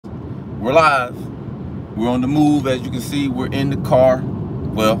We're live. We're on the move. As you can see, we're in the car.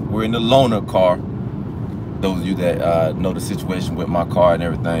 Well, we're in the loaner car. Those of you that know the situation with my car and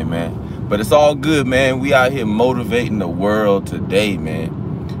everything, man. But it's all good, man. We out here motivating the world today,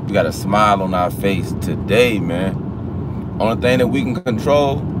 man. We got a smile on our face today, man. Only thing that we can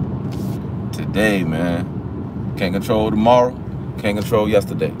control today, man. Can't control tomorrow. Can't control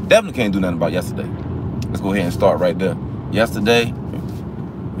yesterday. Definitely can't do nothing about yesterday. Let's go ahead and start right there. Yesterday,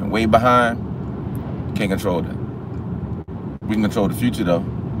 and way behind, can't control that. We can control the future, though.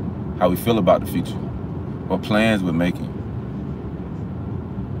 How we feel about the future. What plans we're making.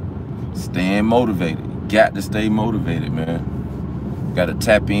 Staying motivated. Got to stay motivated, man. Got to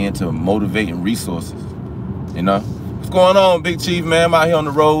tap into motivating resources. You know? What's going on, Big Chief, man? I'm out here on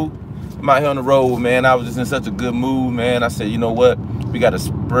the road. Man. I was just in such a good mood, man. I said, you know what? We got to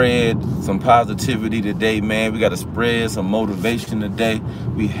spread some positivity today, man. We got to spread some motivation today.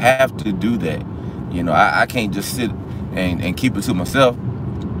 We have to do that. You know, I can't just sit and keep it to myself.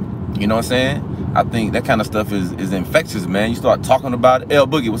 You know what I'm saying? I think that kind of stuff is infectious, man. You start talking about it. L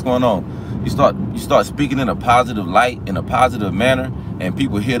Boogie, what's going on? You start speaking in a positive light, in a positive manner, and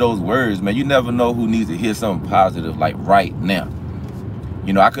people hear those words, man. You never know who needs to hear something positive like right now.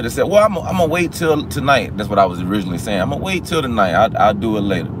 You know, I could have said, well, I'm gonna wait till tonight. That's what I was originally saying. I'm gonna wait till tonight. I'll do it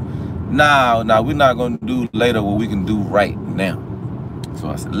later. Nah, we're not gonna do later what we can do right now. So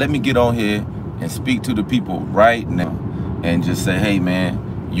I said, let me get on here and speak to the people right now and just say, hey,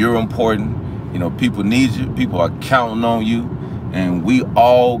 man, you're important. You know, people need you. People are counting on you. And we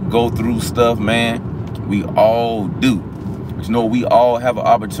all go through stuff, man. We all do. But you know, we all have an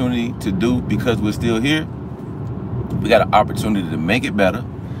opportunity to do because we're still here. We got an opportunity to make it better,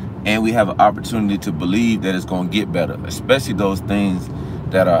 and we have an opportunity to believe that it's going to get better, especially those things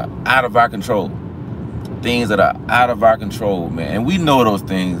that are out of our control. Things that are out of our control, man. And we know those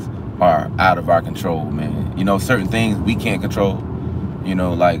things are out of our control, man. You know, certain things we can't control. You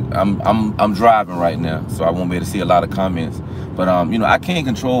know, like I'm driving right now, so I won't be able to see a lot of comments. But you know, I can't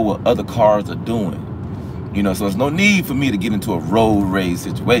control what other cars are doing. You know, so there's no need for me to get into a road rage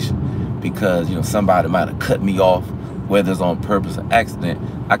situation because, you know, somebody might have cut me off, whether it's on purpose or accident.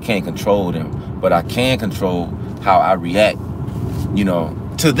 I can't control them, but I can control how I react, you know,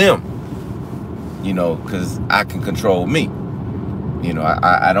 to them, you know, because I can control me. You know,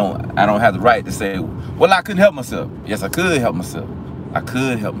 I don't have the right to say, well, I couldn't help myself. Yes, I could help myself. I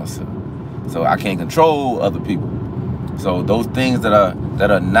could help myself. So I can't control other people. So those things that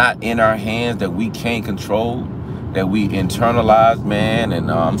are not in our hands, that we can't control, that we internalize, man,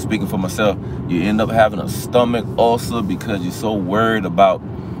 and I'm speaking for myself, you end up having a stomach ulcer because you're so worried about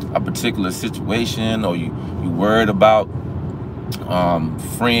a particular situation, or you worried about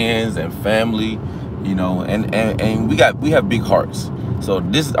friends and family, you know, and we have big hearts. So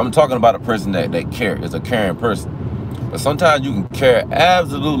I'm talking about a person that is a caring person. But sometimes you can care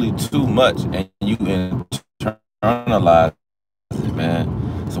absolutely too much and you internalize it,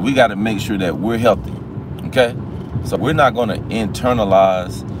 man. So we got to make sure that we're healthy, okay? So we're not going to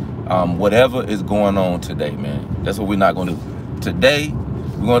internalize whatever is going on today, man. That's what we're not going to do. Today,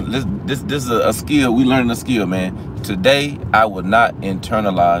 we're going this is a skill. We learning a skill, man. Today, I would not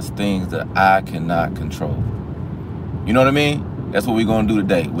internalize things that I cannot control. You know what I mean? That's what we're going to do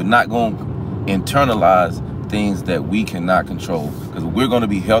today. We're not going to internalize things that we cannot control, because we're going to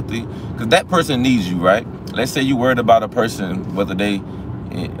be healthy, because that person needs you, right? Let's say you're worried about a person, whether they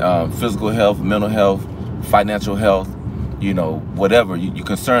physical health, mental health, financial health, you know, whatever. You're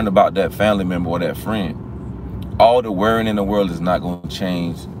concerned about that family member or that friend. All the worrying in the world is not going to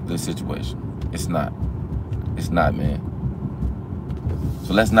change the situation. It's not, man.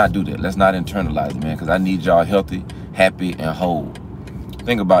 So let's not do that. Let's not internalize it, man, because I need y'all healthy, happy, and whole.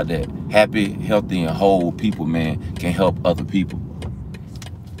 Think about that. Happy, healthy, and whole people, man, can help other people.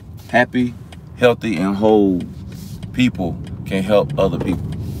 Happy, healthy, and whole people can help other people.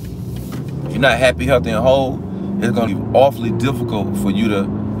 If you're not happy, healthy, and whole, it's going to be awfully difficult for you to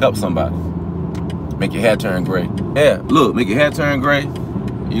help somebody. Make your hair turn gray. Yeah, look, make your hair turn gray,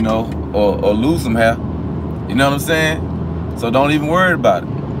 you know, or lose some hair. You know what I'm saying? So don't even worry about it.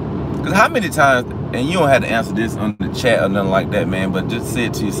 Because how many times, and you don't have to answer this on the chat or nothing like that, man, but just say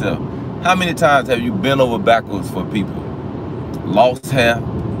it to yourself. How many times have you bent over backwards for people? Lost hair,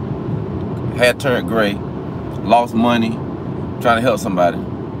 hair turned gray, lost money, trying to help somebody.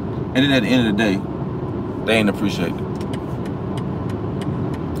 And then at the end of the day, they ain't appreciate it.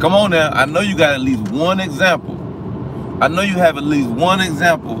 Come on now, I know you got at least one example. I know you have at least one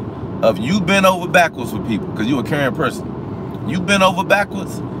example of you bent over backwards for people, because you're a caring person. You bent over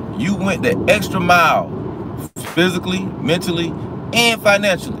backwards. You went the extra mile, physically, mentally, and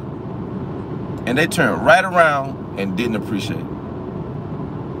financially. and they turned right around and didn't appreciate it.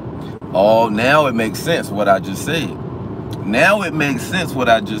 Oh, now it makes sense what I just said. Now it makes sense what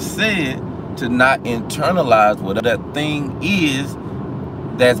I just said, to not internalize what that thing is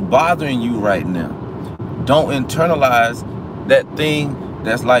that's bothering you right now. Don't internalize that thing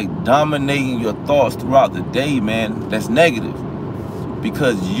that's like dominating your thoughts throughout the day, man, that's negative.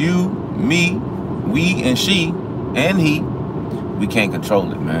 Because you, me, we, and she, and he, we can't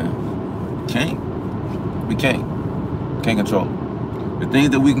control it, man. We can't control it. The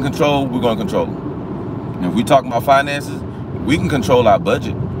things that we can control, we're going to control them. And if we talk about finances, we can control our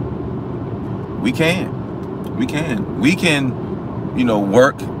budget. We can, you know,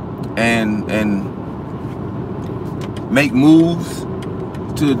 work and make moves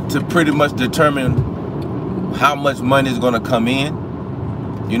to pretty much determine how much money is going to come in.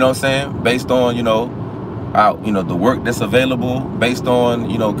 You know what I'm saying? Based on, you know, the work that's available, based on,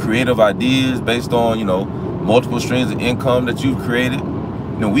 you know, creative ideas, based on, you know, multiple streams of income that you've created.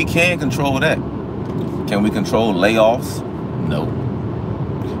 You know, we can control that. Can we control layoffs? No.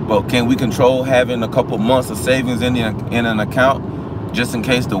 But can we control having a couple months of savings in an account just in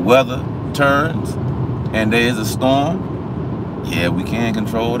case the weather turns and there is a storm? Yeah, we can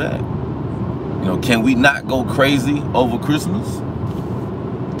control that. You know, can we not go crazy over Christmas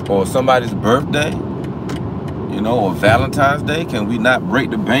or somebody's birthday, you know, or Valentine's Day? Can we not break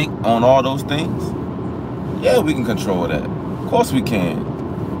the bank on all those things? Yeah, we can control that. Of course we can.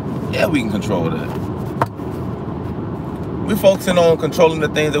 Yeah, we can control that. We're focusing on controlling the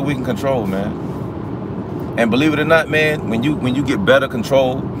things that we can control, man. And believe it or not, man, when you get better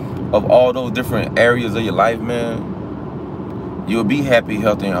control of all those different areas of your life, man, you'll be happy,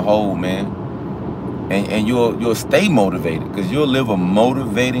 healthy, and whole, man. And you'll stay motivated, because you'll live a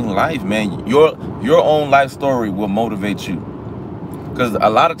motivating life, man. Your own life story will motivate you. Because a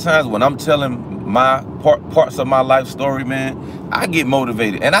lot of times when I'm telling my parts of my life story, man, I get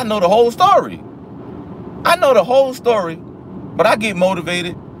motivated, and I know the whole story. I know the whole story, but I get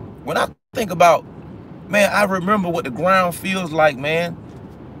motivated when I think about, man, I remember what the ground feels like, man,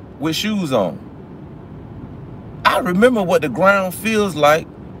 with shoes on. I remember what the ground feels like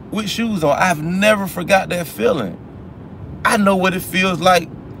with shoes on. I've never forgot that feeling. I know what it feels like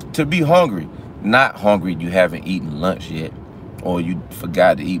to be hungry. Not hungry, you haven't eaten lunch yet, or you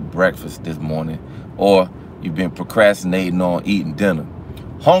forgot to eat breakfast this morning, or you've been procrastinating on eating dinner.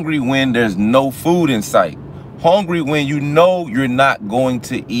 Hungry when there's no food in sight. Hungry when you know you're not going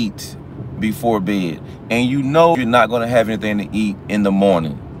to eat before bed, and you know you're not going to have anything to eat in the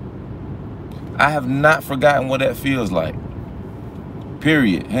morning. I have not forgotten what that feels like.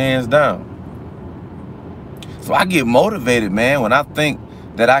 Period. Hands down. So I get motivated, man, when I think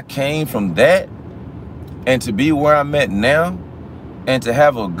that I came from that, and to be where I'm at now, and to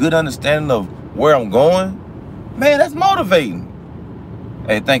have a good understanding of where I'm going, man, that's motivating.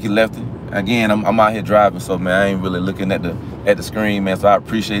 Hey, thank you, Lefty. Again, I'm out here driving, so man, I ain't really looking at the screen, man. So I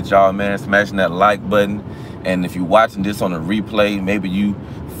appreciate y'all, man, smashing that like button. And if you're watching this on a replay, maybe you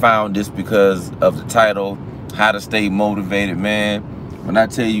found this because of the title, How to Stay Motivated, man. When I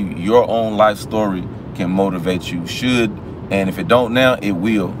tell you, your own life story can motivate you, should, and if it don't now, it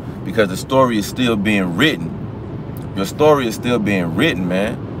will, because the story is still being written. Your story is still being written,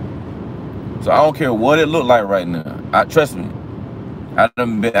 man. So I don't care what it look like right now. Trust me,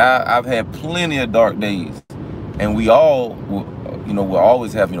 I've had plenty of dark days, and we all, you know, we'll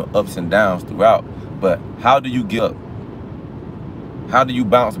always have, you know, ups and downs throughout. But how do you get up? How do you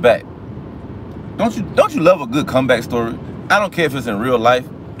bounce back? Don't you love a good comeback story? I don't care if it's in real life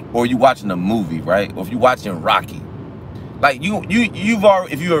or you watching a movie, right? Or if you watching Rocky. Like you've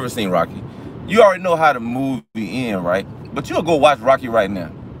already, if you ever seen Rocky, you already know how the movie ends, right? But you'll go watch Rocky right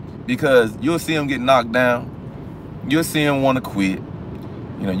now, because you'll see him get knocked down. You'll see him want to quit.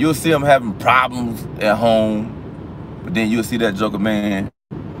 You know, you'll see him having problems at home. But then you'll see that Joker, man,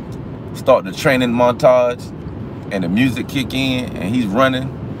 start the training montage, and the music kick in, and he's running,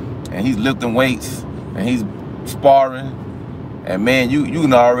 and he's lifting weights, and he's sparring, and man, you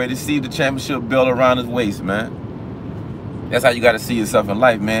can already see the championship belt around his waist, man. That's how you got to see yourself in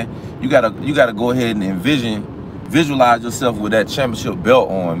life, man. You gotta go ahead and visualize yourself with that championship belt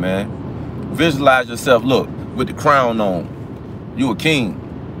on, man. Visualize yourself, look, with the crown on. You a king,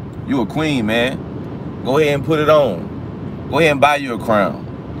 you a queen, man. Go ahead and put it on. Go ahead and buy you a crown.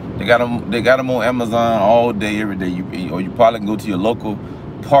 They got them on Amazon all day, every day. Or you probably can go to your local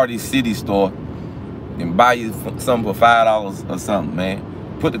Party City store and buy you something for $5 or something, man.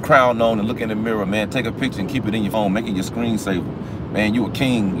 Put the crown on and look in the mirror, man. Take a picture and keep it in your phone. Make it your screensaver. Man, you a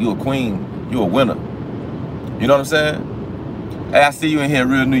king, you a queen, you a winner. You know what I'm saying? Hey, I see you in here,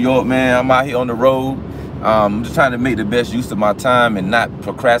 real New York, man. I'm out here on the road. I'm just trying to make the best use of my time and not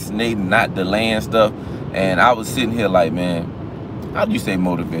procrastinating, not delaying stuff. And I was sitting here like, man, how do you say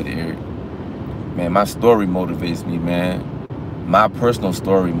motivated, Eric? Man, my story motivates me, man. My personal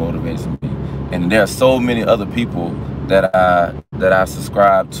story motivates me. And there are so many other people that I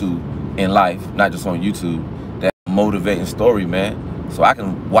subscribe to in life, not just on YouTube, that motivating story, man. So I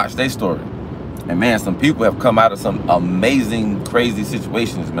can watch their story. And man, some people have come out of some amazing, crazy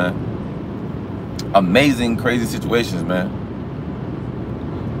situations, man. Amazing, crazy situations, man.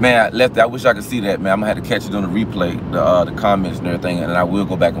 Man, Lefty, I wish I could see that, man. I'm gonna have to catch it on the replay, the comments and everything, and I will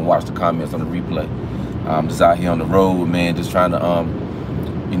go back and watch the comments on the replay. I'm just out here on the road, man, just trying to,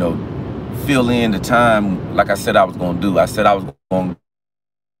 you know, fill in the time like I said I was gonna do. I said I was gonna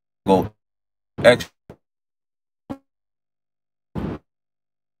go extra.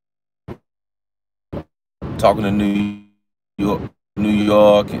 Talking to New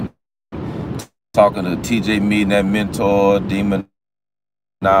York, and talking to TJ Meeting, that mentor, demonology,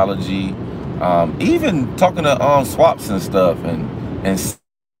 even talking to swaps and stuff, and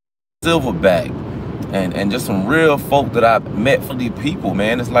silverback, and just some real folk that I met for these people,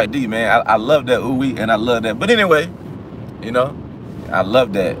 man. It's like, dude, man, I love that ooey, and I love that. But anyway, you know, I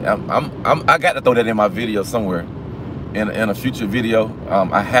love that. I got to throw that in my video somewhere. In a future video,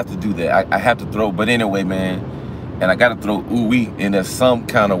 I have to do that. I have to throw, but anyway, man, and I got to throw ooh-wee in there some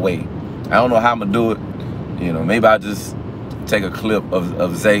kind of way. I don't know how I'm gonna do it. You know, maybe I'll just take a clip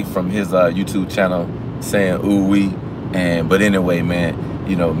of Zay from his YouTube channel saying ooh-wee, but anyway, man,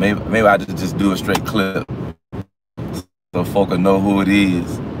 you know, maybe I just do a straight clip so folk will know who it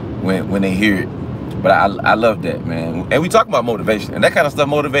is when they hear it. But I love that, man. And we talk about motivation, and that kind of stuff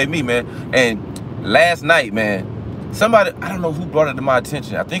motivate me, man. And last night, man, somebody, I don't know who brought it to my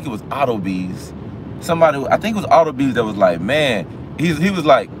attention. I think it was Autobees. Somebody, I think it was Autobees that was like, man, he was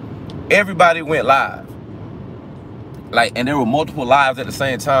like, everybody went live. Like, and there were multiple lives at the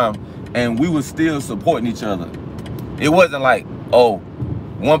same time, and we were still supporting each other. It wasn't like, oh,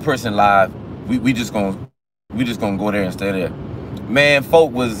 one person live, we just gonna go there and stay there. Man,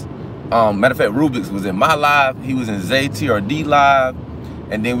 folk was, matter of fact, Rubik's was in my live, he was in Zay TRD live,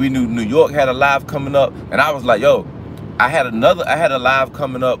 and then we knew New York had a live coming up, and I was like, yo, I had a live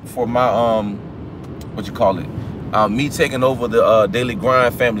coming up for my what you call it, me taking over the Daily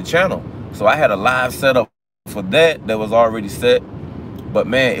Grind family channel. So I had a live set up for that was already set. But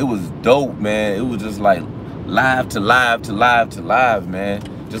man, it was dope, man. It was just like live to live to live to live, man.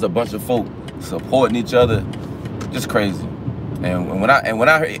 Just a bunch of folk supporting each other, just crazy. And when I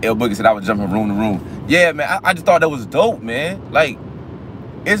heard El Boogie said I was jumping room to room, yeah, man, I just thought that was dope, man. Like,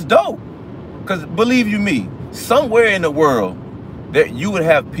 it's dope, cause believe you me, somewhere in the world that you would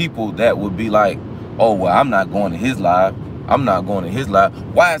have people that would be like, oh, well, I'm not going to his live. I'm not going to his live.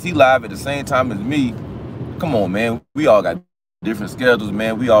 Why is he live at the same time as me? Come on, man. We all got different schedules,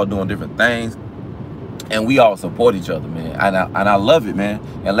 man. We all doing different things, and we all support each other, man. And I love it, man.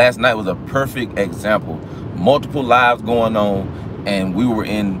 And last night was a perfect example. Multiple lives going on, and we were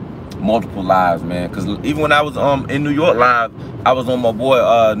in multiple lives, man. Because even when I was in New York live, I was on my boy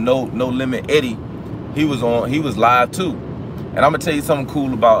No Limit Eddie. He was live too. And I'm gonna tell you something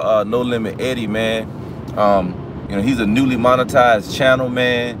cool about No Limit Eddie, man. You know, he's a newly monetized channel,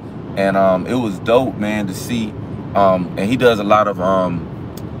 man, and it was dope, man, to see. And he does a lot of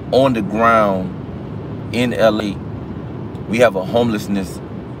on the ground in LA. We have a homelessness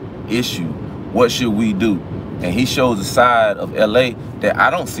issue. What should we do? And he shows a side of LA that I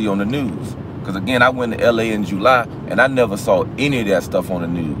don't see on the news. Because again, I went to LA in July and I never saw any of that stuff on the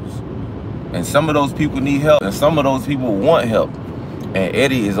news. And some of those people need help, and some of those people want help. And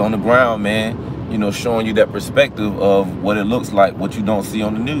Eddie is on the ground, man, you know, showing you that perspective of what it looks like, what you don't see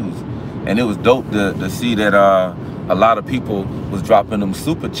on the news. And it was dope to see that a lot of people was dropping them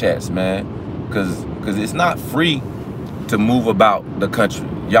super chats, man, because it's not free to move about the country.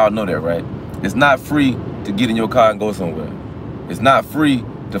 Y'all know that, right? It's not free to get in your car and go somewhere. It's not free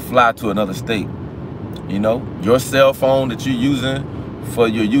to fly to another state. You know, your cell phone that you're using for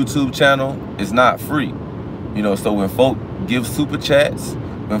your YouTube channel is not free. You know, so when folk give super chats,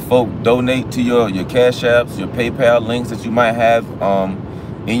 when folk donate to your Cash Apps, your PayPal links that you might have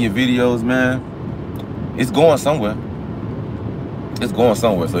in your videos, man, it's going somewhere. It's going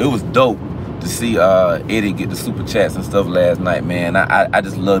somewhere. So it was dope to see Eddie get the super chats and stuff last night, man. I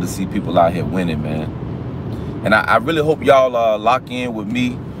just love to see people out here winning, man. And I really hope y'all lock in with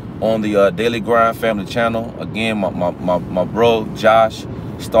me on the Daily Grind family channel. Again, my bro Josh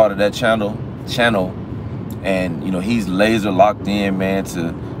started that channel, and you know, he's laser locked in, man,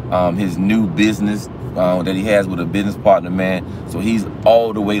 to his new business, that he has with a business partner, man. So he's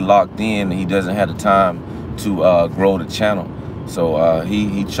all the way locked in, and he doesn't have the time to grow the channel. So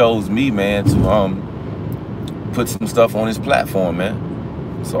he chose me, man, to put some stuff on his platform,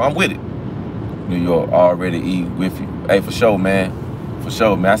 man. So I'm with it. New York already with you. Hey, for sure, man. For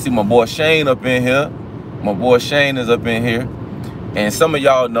sure, man. I see my boy Shane up in here. My boy Shane is up in here. And some of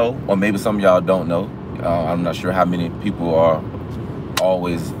y'all know, or maybe some of y'all don't know. I'm not sure how many people are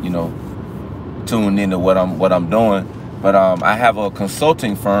always, you know, tuned into what I'm doing. But I have a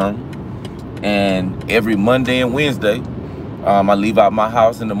consulting firm, and every Monday and Wednesday, I leave out my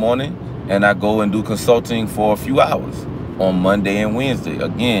house in the morning and I go and do consulting for a few hours on Monday and Wednesday.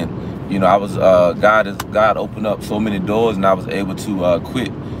 Again, you know, I was God opened up so many doors, and I was able to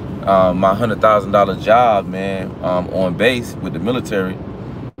quit my $100,000 job, man, on base with the military,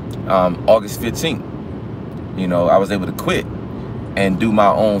 August 15th. You know, I was able to quit and do my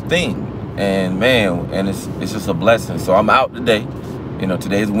own thing, and man, and it's just a blessing. So I'm out today. You know,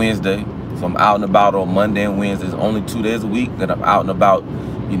 today's Wednesday, so I'm out and about on Monday and Wednesday. It's only 2 days a week that I'm out and about,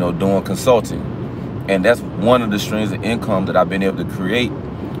 you know, doing consulting, and that's one of the streams of income that I've been able to create.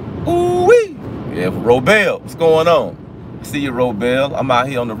 Ooh-wee! Yeah, Robel, what's going on? I see you, Robel. I'm out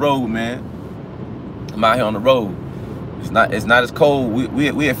here on the road, man. I'm out here on the road. It's not as cold.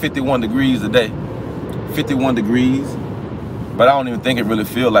 We at 51 degrees today. 51 degrees. But I don't even think it really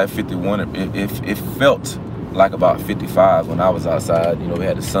feels like 51. It felt like about 55 when I was outside. You know, we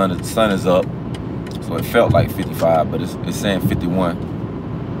had the sun is up. So it felt like 55, but it's saying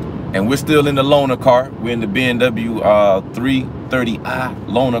 51. And we're still in the loaner car. We're in the BMW 330i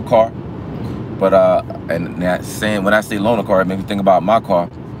loaner car. But and that saying, when I say loaner car, it makes me think about my car.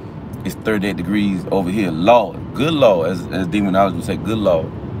 It's 38 degrees over here. Lord, good Lord, as demonologists would say, good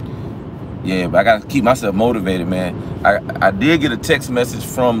Lord. Yeah, but I gotta keep myself motivated, man. I did get a text message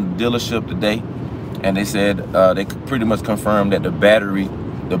from the dealership today, and they said they pretty much confirmed that the battery,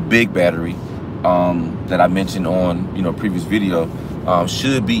 the big battery, that I mentioned on, you know, previous video,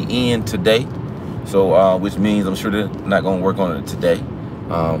 should be in today. So which means I'm sure they're not gonna work on it today.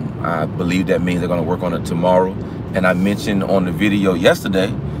 I believe that means they're gonna work on it tomorrow. And I mentioned on the video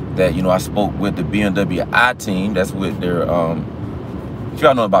yesterday that, you know, I spoke with the BMW I team. That's with their, if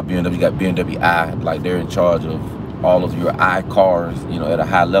y'all know about BMW, you got BMW I, like they're in charge of all of your I cars, you know, at a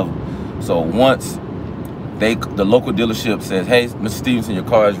high level. So once the local dealership says, hey, Mr. Stevenson, your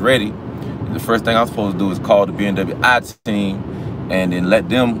car is ready, the first thing I'm supposed to do is call the BMW I team and then let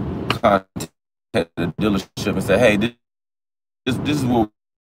them contact the dealership and say, hey, this is what,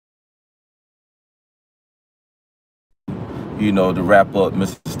 you know, to wrap up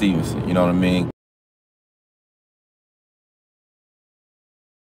Mr. Stevenson, you know what I mean?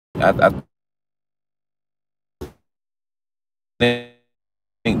 I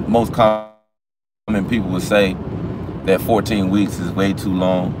think most common people would say that 14 weeks is way too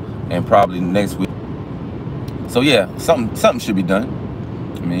long, and probably next week. So yeah, something should be done.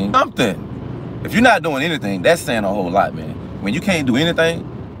 I mean, something. If you're not doing anything, that's saying a whole lot, man. When you can't do anything,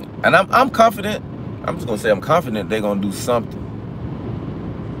 and I'm confident, I'm just gonna say I'm confident they're gonna do something.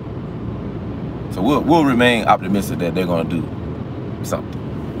 So we'll remain optimistic that they're gonna do something.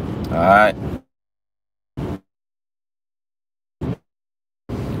 All right.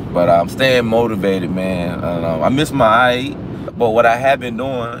 But I'm staying motivated, man. I miss my I8, but what I have been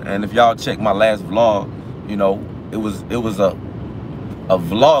doing, and if y'all check my last vlog, you know, it was a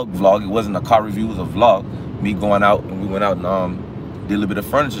vlog. It wasn't a car review, it was a vlog. Me going out, and we went out and did a little bit of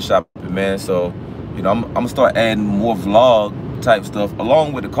furniture shopping, man. So, you know, I'm gonna start adding more vlog type stuff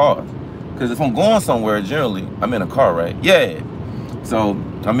along with the cars. Because if I'm going somewhere, generally, I'm in a car, right? Yeah. So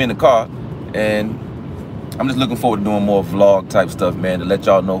I'm in the car, and I'm just looking forward to doing more vlog type stuff, man, to let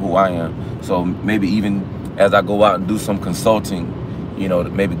y'all know who I am. So maybe even as I go out and do some consulting, you know, to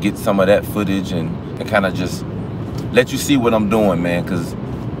maybe get some of that footage and kind of just let you see what I'm doing, man. Because,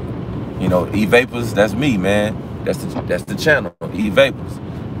 you know, Evapors, that's me, man. That's the channel, Evapors.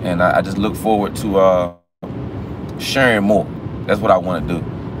 And I just look forward to sharing more. That's what I want to do.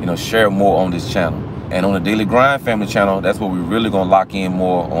 You know, share more on this channel. And on the Daily Grind Family channel, that's where we're really going to lock in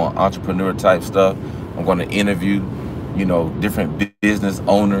more on entrepreneur type stuff. I'm going to interview, you know, different business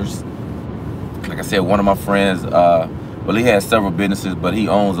owners. Like I said, one of my friends, well, he has several businesses, but he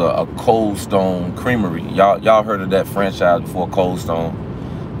owns a Cold Stone Creamery. Y'all heard of that franchise before, Cold Stone?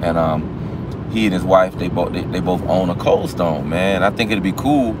 And he and his wife, they both own a Cold Stone, man. I think it'd be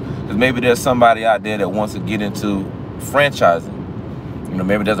cool because maybe there's somebody out there that wants to get into franchising. You know,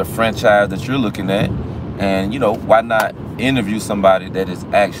 maybe there's a franchise that you're looking at, and, you know, why not interview somebody that is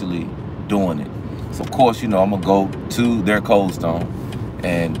actually doing it? So, of course, you know, I'm going to go to their Cold Stone,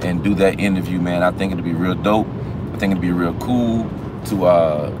 and do that interview, man. I think it'd be real dope. I think it'd be real cool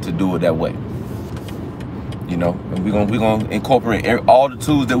to do it that way. You know, and we're gonna incorporate all the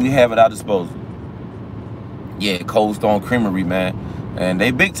tools that we have at our disposal. Yeah, Cold Stone Creamery, man, and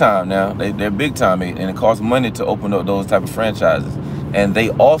they big time now. They're big time, and it costs money to open up those type of franchises. And they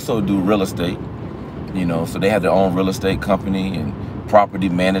also do real estate. You know, so they have their own real estate company and property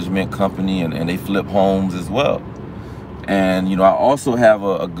management company, and they flip homes as well. And you know, I also have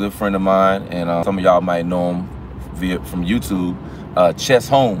a good friend of mine, and some of y'all might know him from YouTube, Chess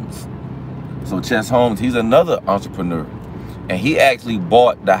Holmes. So Chess Holmes, he's another entrepreneur, and he actually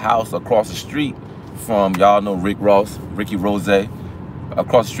bought the house across the street from, y'all know Ricky Rose,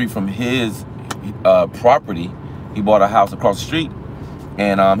 across the street from his property. He bought a house across the street,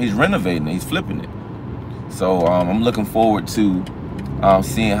 and he's renovating it, he's flipping it. So I'm looking forward to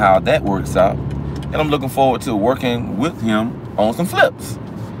seeing how that works out, and I'm looking forward to working with him on some flips,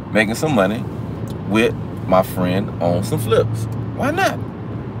 making some money with my friend on some flips. Why not?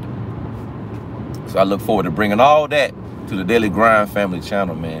 So I look forward to bringing all that to the Daily Grind family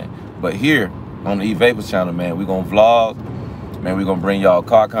channel, man. But here on the Evapors channel, man, we're gonna vlog, man. We're gonna bring y'all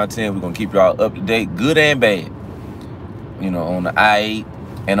car content. We're gonna keep y'all up to date, good and bad. You know, on the i8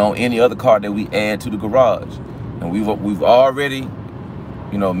 and on any other car that we add to the garage. And we've already,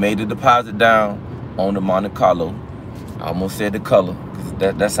 you know, made the deposit down on the Monte Carlo. I almost said the color,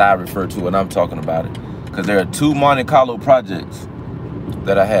 because that's how I refer to it when I'm talking about it. Because there are 2 Monte Carlo projects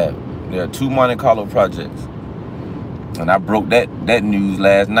that I have. There are 2 Monte Carlo projects. And I broke that news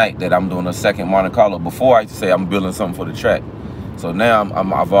last night that I'm doing a second Monte Carlo. Before, I used to say I'm building something for the track. So now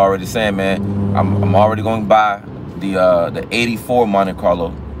I've already saying, man, I'm already going to buy the 84 Monte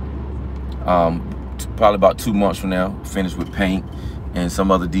Carlo. Probably about 2 months from now, finished with paint and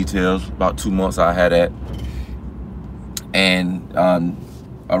some other details. About 2 months I had that. And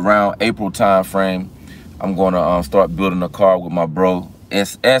around April time frame, I'm going to start building a car with my bro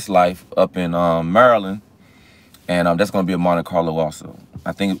S Life up in Maryland, and that's going to be a Monte Carlo also.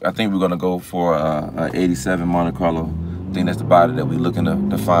 I think we're going to go for a 87 Monte Carlo. I think that's the body that we're looking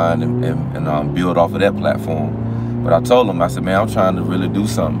to find and build off of that platform. But I told him, I said, man, I'm trying to really do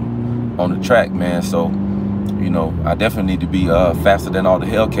something on the track, man. So, you know, I definitely need to be faster than all the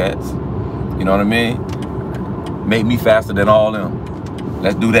Hellcats. You know what I mean? Make me faster than all them.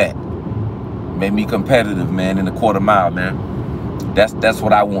 Let's do that. Make me competitive, man, in the quarter mile, man. That's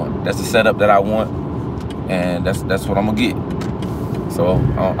what I want. That's the setup that I want, and that's what I'm gonna get. So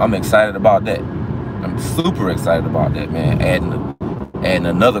I'm excited about that. I'm super excited about that, man. Adding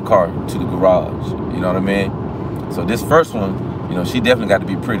another car to the garage. You know what I mean? So this first one, you know, she definitely got to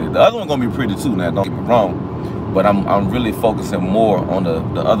be pretty. The other one gonna be pretty too. Now, don't get me wrong, but I'm really focusing more on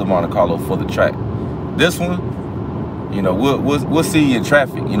the other Monte Carlo for the track. This one, you know, we'll see you in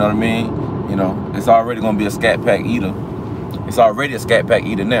traffic. You know what I mean? You know, it's already gonna be a Scat Pack eater. It's already a Scat Pack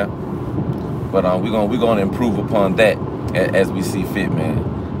eater now, but we're gonna improve upon that as we see fit, man.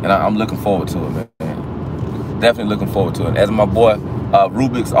 And I'm looking forward to it, man. Definitely looking forward to it. As my boy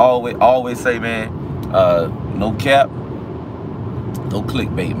Rubik's always say, man, no cap, no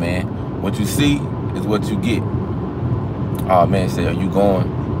clickbait, man. What you see is what you get. Oh man, say, are you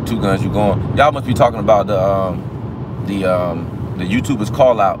going? 2 guns, you going? Y'all must be talking about the YouTubers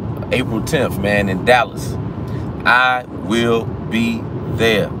call out April 10th, man, in Dallas. I will be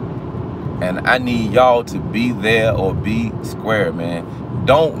there, and I need y'all to be there or be square, man.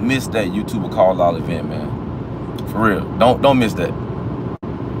 Don't miss that YouTuber call out event, man. For real, don't miss that.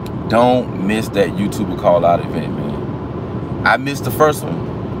 Don't miss that YouTuber call out event, man. I missed the first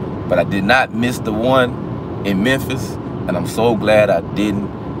one, but I did not miss the one in Memphis, and I'm so glad I didn't,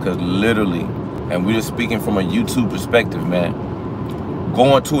 because literally, and we're just speaking from a YouTube perspective, man,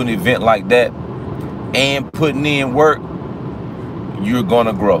 going to an event like that and putting in work, you're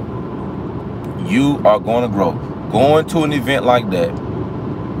gonna grow. You are gonna grow. Going to an event like that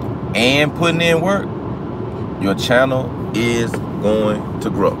and putting in work, your channel is going to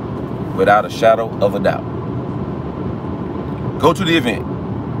grow without a shadow of a doubt. Go to the event,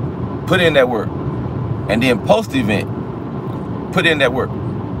 put in that work, and then post the event, put in that work.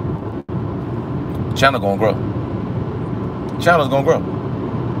 Channel gonna grow. Channel's gonna grow.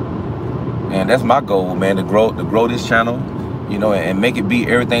 And that's my goal, man, to grow this channel, you know, and make it be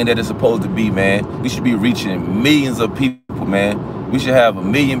everything that it's supposed to be, man. We should be reaching millions of people, man. We should have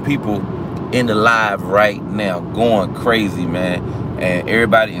 1 million people in the live right now, going crazy, man. And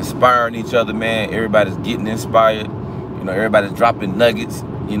everybody inspiring each other, man. Everybody's getting inspired. You know, everybody's dropping nuggets,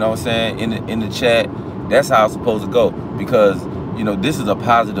 you know what I'm saying, in the chat. That's how it's supposed to go, because, you know, this is a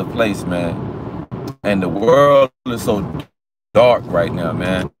positive place, man. And the world is so dark right now,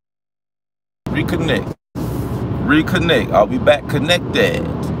 man. Reconnect. Reconnect. I'll be back connected.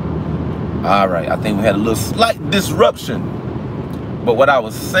 All right. I think we had a little slight disruption. But what I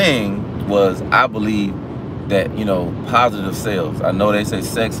was saying was I believe that, you know, positive sells. I know they say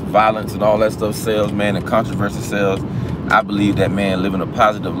sex, violence, and all that stuff sells, man, and controversy sells. I believe that, man, living a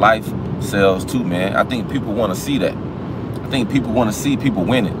positive life sells too, man. I think people want to see that. I think people want to see people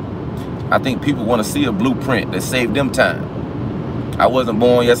winning. I think people want to see a blueprint that saved them time. I wasn't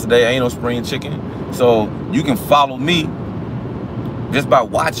born yesterday. I ain't no spring chicken. So you can follow me just by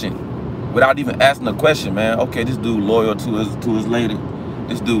watching without even asking a question, man. Okay, this dude loyal to his lady.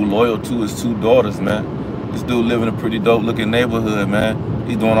 This dude loyal to his 2 daughters, man. This dude live in a pretty dope looking neighborhood, man.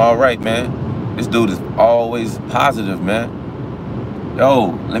 He's doing all right, man. This dude is always positive, man. Yo,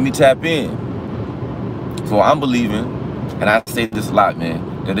 let me tap in. So I'm believing, and I say this a lot,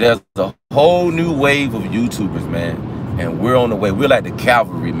 man, that there's a whole new wave of YouTubers, man. And we're on the way. We're like the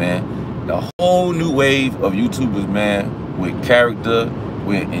cavalry, man. The whole new wave of YouTubers, man, with character,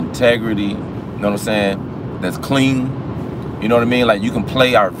 with integrity, you know what I'm saying? That's clean. You know what I mean? Like, you can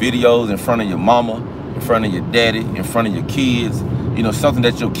play our videos in front of your mama, in front of your daddy, in front of your kids. You know, something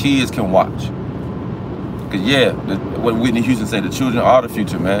that your kids can watch. Because, yeah, what Whitney Houston said, the children are the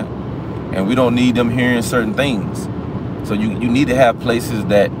future, man. And we don't need them hearing certain things. So you need to have places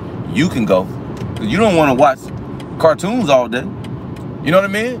that you can go. Because you don't want to watch cartoons all day. You know what I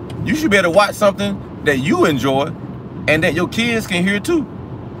mean? You should be able to watch something that you enjoy and that your kids can hear too.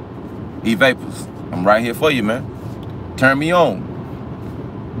 Evapors, I'm right here for you, man. Turn me on.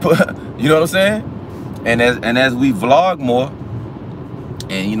 You know what I'm saying? And as we vlog more,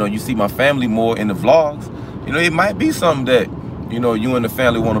 and you know, you see my family more in the vlogs, you know, it might be something that, you know, you and the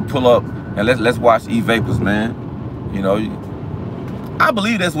family want to pull up and let's watch Evapors, man. You know, I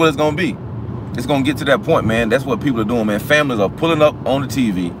believe that's what it's gonna be. It's gonna get to that point, man. That's what people are doing, man. Families are pulling up on the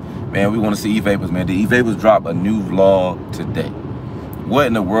TV. Man, we want to see Evapors, man. The Evapors drop a new vlog today. What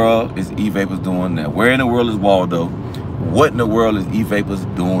in the world is Evapors doing now? Where in the world is Waldo? What in the world is Evapors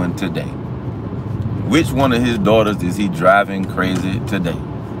doing today? Which one of his daughters is he driving crazy today?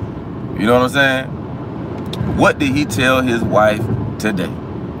 You know what I'm saying? What did he tell his wife today?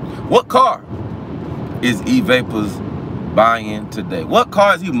 What car is Evapors buying today? What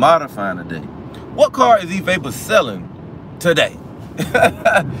car is he modifying today? What car is Evapors selling today?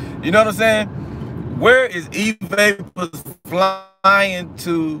 You know what I'm saying? Where is Evapors flying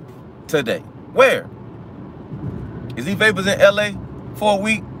to today? Where? Is Evapors in LA for a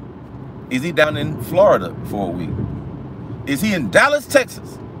week? Is he down in Florida for a week? Is he in Dallas,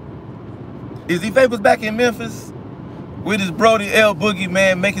 Texas? Is Evapors back in Memphis with his Brody L Boogie,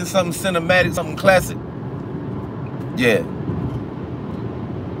 man, making something cinematic, something classic? Yeah.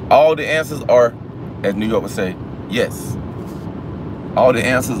 All the answers are, as New York would say, yes. All the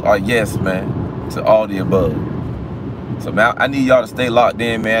answers are yes, man, to all the above. So, man, I need y'all to stay locked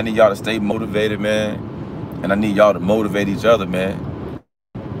in, man. I need y'all to stay motivated, man. And I need y'all to motivate each other, man.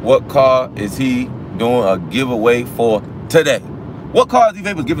 What car is he doing a giveaway for today? What car is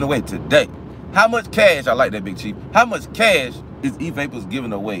Evapors giving away today? How much cash, I like that, Big Chief. How much cash is Evapors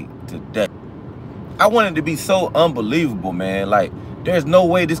giving away today? I want it to be so unbelievable, man. Like, there's no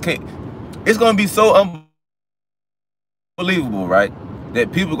way this can't. It's going to be so unbelievable, right?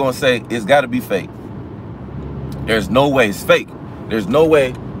 That people are going to say it's got to be fake. There's no way it's fake. There's no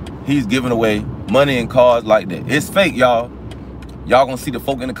way he's giving away money and cars like that. It's fake, y'all. Y'all going to see the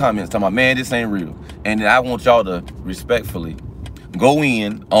folk in the comments talking about, man, this ain't real. And I want y'all to respectfully go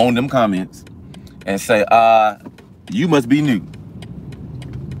in on them comments and say, you must be new.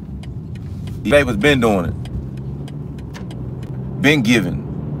 Evapors been doing it. Been giving.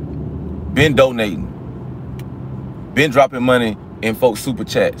 Been donating. Been dropping money in folks' super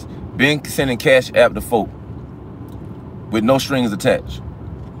chats. Been sending cash app to folk with no strings attached.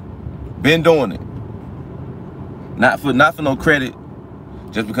 Been doing it. Not for no credit,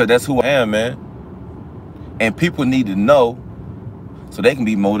 just because that's who I am, man. And people need to know so they can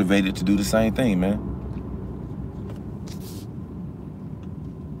be motivated to do the same thing, man.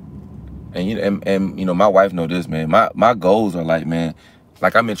 And you know, my wife know this, man. My goals are like, man,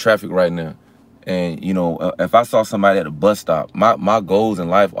 like I'm in traffic right now. And, you know, if I saw somebody at a bus stop, my goals in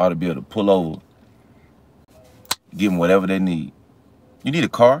life ought to be able to pull over, give them whatever they need. You need a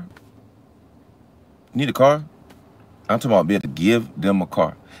car? You need a car? I'm talking about being able to give them a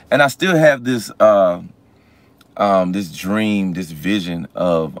car. And I still have this this dream, this vision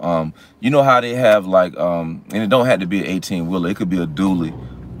of, you know how they have like, and it don't have to be an 18-wheeler. It could be a dually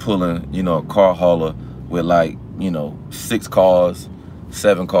pulling, you know, a car hauler with like, you know, 6 cars,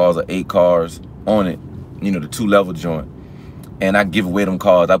 7 cars, or 8 cars on it, you know, the 2-level joint. and I give away them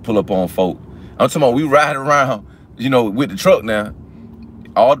cars. I pull up on folk. I'm talking about we ride around, you know, with the truck now,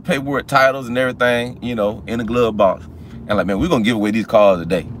 all the paperwork, titles and everything, you know, in the glove box. And like, man, we're gonna give away these cars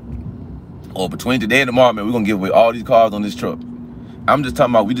today. Or between today and tomorrow, man, we're gonna give away all these cars on this truck. I'm just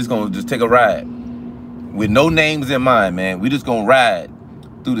talking about we just gonna just take a ride with no names in mind, man. We just gonna ride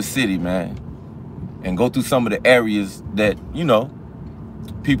through the city, man, and go through some of the areas that, you know,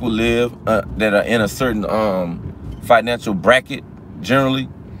 people live that are in a certain financial bracket generally.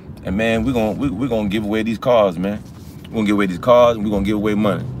 And man, we're gonna give away these cars, man. We're gonna give away these cars, and we're gonna give away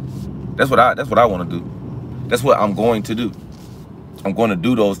money. That's what I want to do. That's what I'm going to do. I'm going to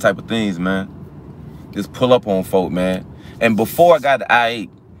do those type of things, man. Just pull up on folk, man. And before I got the I-8,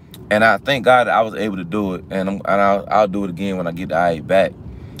 and I thank God that I was able to do it, and I'll do it again when I get the I-8 back.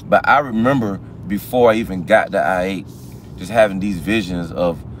 But I remember before I even got the I-8, just having these visions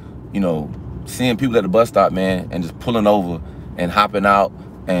of, you know, seeing people at the bus stop, man, and just pulling over and hopping out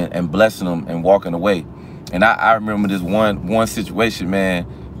and blessing them and walking away. And I remember this one situation, man.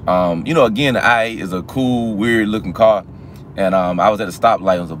 You know, again, the I-8 is a cool, weird looking car. And I was at a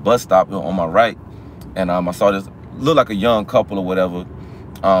stoplight. It was a bus stop on my right. And I saw this, looked like a young couple or whatever,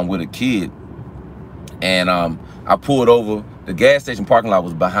 with a kid. And I pulled over. The gas station parking lot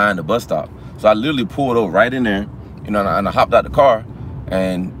was behind the bus stop. So I literally pulled over right in there, you know, and I hopped out the car.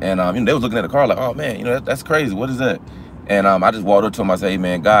 And you know, they was looking at the car like, oh man, you know, that's crazy. What is that? And I just walked up to them. I said, hey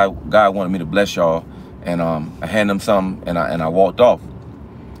man, God wanted me to bless y'all. And I handed them something, and I walked off.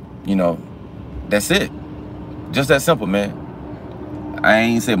 You know, that's it. Just that simple, man. I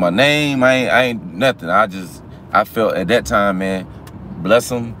ain't say my name. I ain't nothing. I felt at that time, man, bless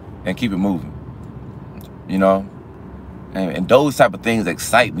them and keep it moving. You know, and those type of things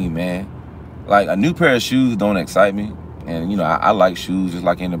excite me, man. Like a new pair of shoes don't excite me. And you know, I like shoes just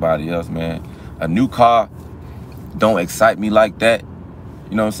like anybody else, man. A new car don't excite me like that.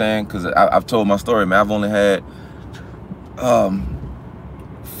 You know what I'm saying? Because I've told my story, man. I've only had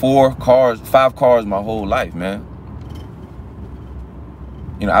 5 cars my whole life, man.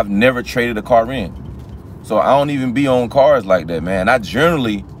 You know, I've never traded a car in. So I don't even be on cars like that, man. I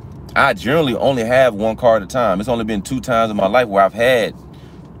generally only have 1 car at a time. It's only been 2 times in my life where I've had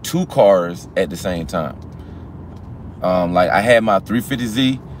 2 cars at the same time. Like I had my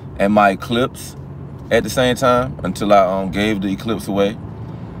 350Z and my Eclipse at the same time until I gave the Eclipse away.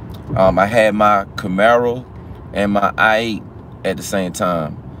 I had my Camaro and my I-8 at the same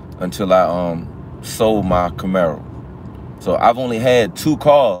time until I sold my Camaro. So I've only had 2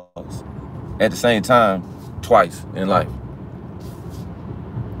 cars at the same time twice in life.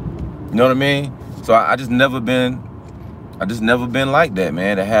 You know what I mean? So I just never been like that,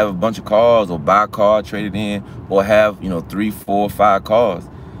 man, to have a bunch of cars or buy a car, trade it in, or have, you know, 3, 4, 5 cars.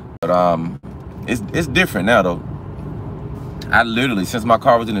 But it's different now though. I literally, since my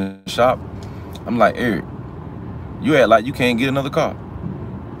car was in the shop, I'm like, Eric, you act like you can't get another car.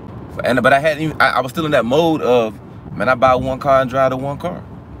 But I was still in that mode of, man, I buy 1 car and drive the 1 car,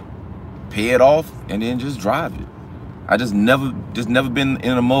 pay it off, and then just drive it. I just never been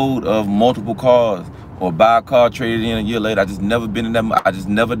in a mode of multiple cars or buy a car, trade it in a year later. I just never been in that. I just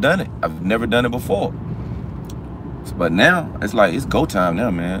never done it. I've never done it before. But now it's like it's go time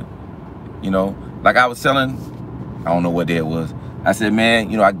now, man. You know, like I was selling, I don't know what day it was. I said,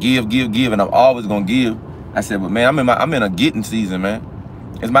 man, you know, I give, and I'm always gonna give. I said, but man, I'm in a getting season, man.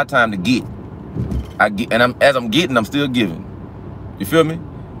 It's my time to get. I get, and as I'm getting, I'm still giving. You feel me?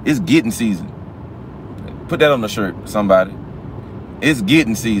 It's getting season. Put that on the shirt, somebody. It's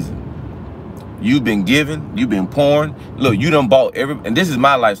getting season. You've been giving, you've been pouring. Look, you done bought and this is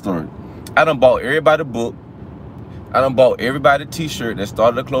my life story. I done bought everybody a book. I done bought everybody a t-shirt that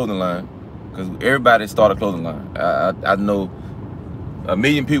started a clothing line. Because everybody started a clothing line. I know 1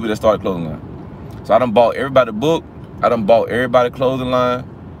 million people that started a clothing line. So I done bought everybody a book. I done bought everybody a clothing line.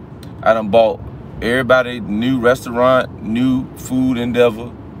 I done bought everybody new restaurant, new food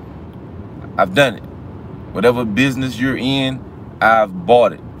endeavor. I've done it. Whatever business you're in, I've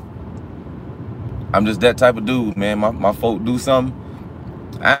bought it. I'm just that type of dude, man. My folk do something.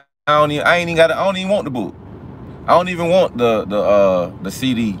 I don't even want the book. I don't even want the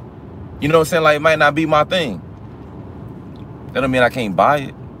CD. You know what I'm saying? Like, it might not be my thing. That don't mean I can't buy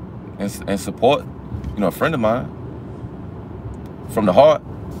it and support, you know, a friend of mine from the heart.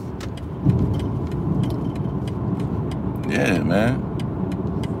 Yeah, man.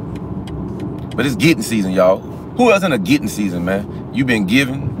 But it's getting season, y'all. Who else in a getting season, man? You've been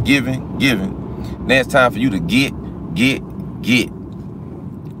giving. Now it's time for you to get.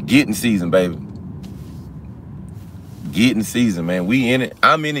 Getting season, baby. Getting season, man. We in it.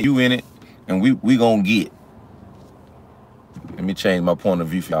 I'm in it. You in it. And we gonna get. Let me change my point of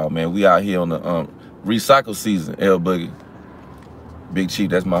view for y'all, man. We out here on the recycle season, L Boogie. Big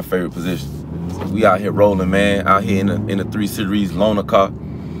Chief, that's my favorite position. So we out here rolling, man. Out here in the 3 Series loaner car.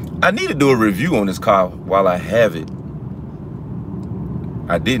 I need to do a review on this car while I have it.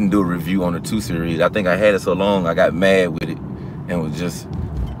 I didn't do a review on the 2 Series. I think I had it so long, I got mad with it and was just,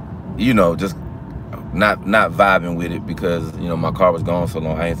 you know, just not vibing with it because, you know, my car was gone so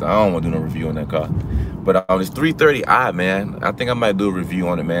long. I don't want to do no review on that car. But on this 330i, man, I think I might do a review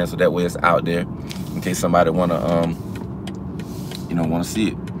on it, man, so that way it's out there in case somebody want to, you know, want to see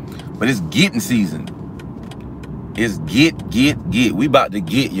it. But it's getting season. It's get. We about to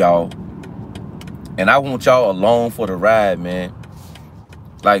get, y'all. And I want y'all along for the ride, man.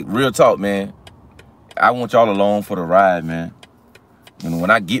 Like, real talk, man. I want y'all along for the ride, man. And when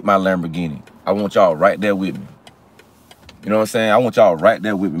I get my Lamborghini, I want y'all right there with me. You know what I'm saying? I want y'all right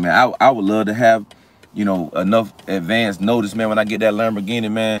there with me, man. I would love to have, you know, enough advance notice, man, when I get that Lamborghini,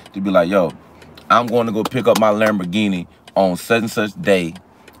 man, to be like, yo, I'm going to go pick up my Lamborghini on such and such day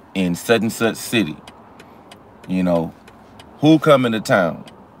in such and such city. You know, who coming to town?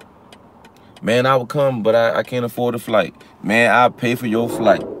 Man, I would come, but I can't afford a flight. Man, I'll pay for your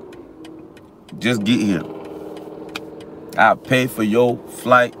flight. Just get here. I'll pay for your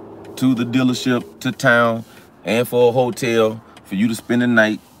flight to the dealership, to town, and for a hotel for you to spend the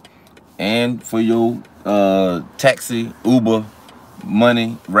night, and for your taxi, Uber,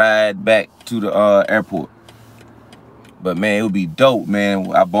 money, ride back to the airport. But, man, it would be dope,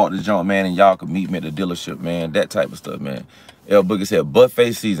 man. I bought the junk, man, and y'all could meet me at the dealership, man. That type of stuff, man. L Boogie said,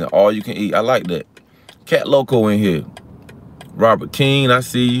 buffet season, all you can eat. I like that. Cat Loco in here. Robert King, I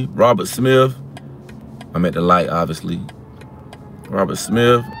see you. Robert Smith. I'm at the light, obviously. Robert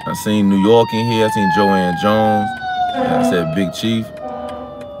Smith. I seen New York in here. I seen Joanne Jones. I said Big Chief.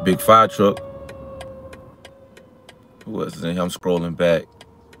 Big Fire Truck. Who else is in here? I'm scrolling back.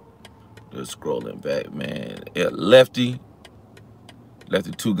 Just scrolling back, man. Yeah, Lefty.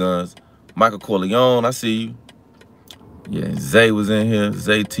 Lefty Two Guns. Michael Corleone, I see you. Yeah, Zay was in here.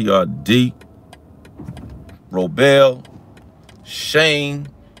 Zay TRD. Robel. Shane.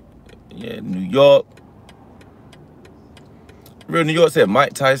 Yeah, New York. Real New York said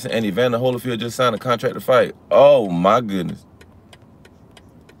Mike Tyson and Evander Holyfield just signed a contract to fight. Oh, my goodness.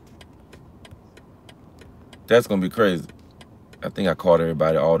 That's going to be crazy. I think I called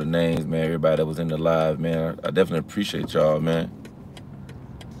everybody, all the names, man. Everybody that was in the live, man. I definitely appreciate y'all, man.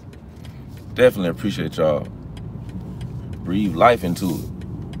 Definitely appreciate y'all. Breathe life into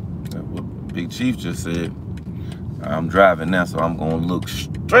it. That's what Big Chief just said. I'm driving now, so I'm going to look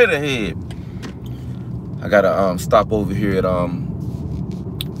straight ahead. I got to stop over here at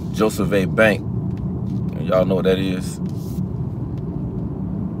Joseph A. Bank. Y'all know what that is.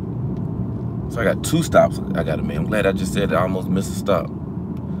 So I got 2 stops I got to make. I'm glad I just said that I almost missed a stop.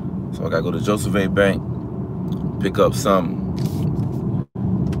 So I got to go to Joseph A. Bank, pick up something.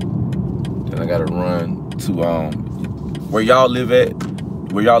 Then I got to run to where y'all live at.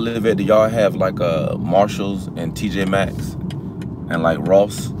 Where y'all live at, do y'all have like Marshalls and TJ Maxx and like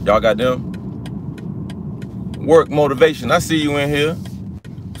Ross? Y'all got them? Work motivation. I see you in here.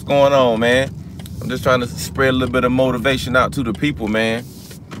 What's going on, man? I'm just trying to spread a little bit of motivation out to the people, man.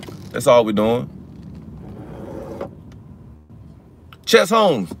 That's all we're doing. Chess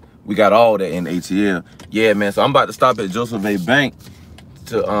Homes. We got all that in ATL. Yeah, man. So I'm about to stop at Joseph A. Bank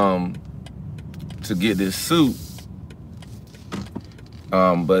to get this suit.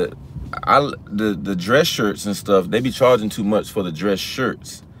 But the dress shirts and stuff, they be charging too much for the dress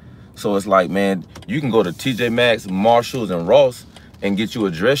shirts. So it's like, man, you can go to TJ Maxx, Marshalls, and Ross and get you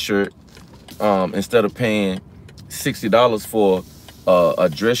a dress shirt instead of paying $60 for a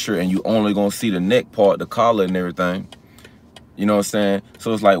dress shirt and you only gonna see the neck part, the collar and everything. You know what I'm saying?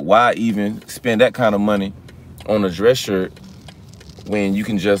 So it's like, why even spend that kind of money on a dress shirt when you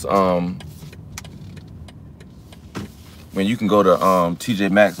can just when you can go to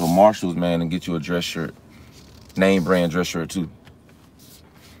TJ Maxx or Marshalls, man, and get you a dress shirt, name brand dress shirt too.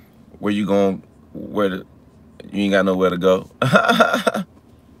 Where you going? You ain't got nowhere to go.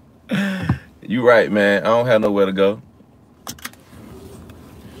 You right, man. I don't have nowhere to go.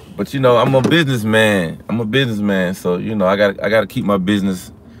 But you know, I'm a businessman. I'm a businessman, so you know, I gotta keep my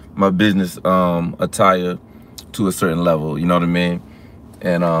business attire to a certain level. You know what I mean?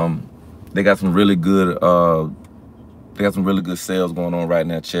 And they got some really good sales going on right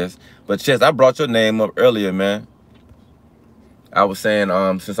now, Chess. But Chess, I brought your name up earlier, man. I was saying,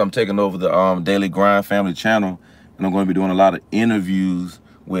 since I'm taking over the Daily Grind Family channel, and I'm going to be doing a lot of interviews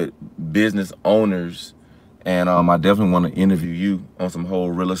with business owners, and I definitely want to interview you on some whole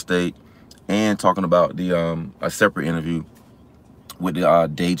real estate and talking about the a separate interview with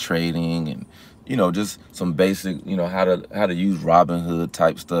the day trading and, you know, just some basic, you know, how to use Robinhood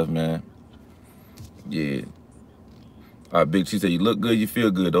type stuff, man. Yeah. Big Chief said, you look good, you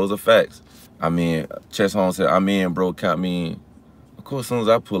feel good. Those are facts. I mean, Chess Holmes said, I'm in, bro, count me in. Of course, as soon as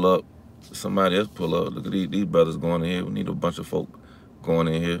I pull up, somebody else pull up. Look at these brothers going in here. We need a bunch of folk going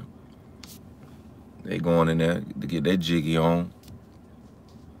in here. They going in there to get their jiggy on.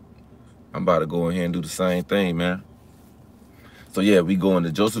 I'm about to go in here and do the same thing, man. So yeah, we go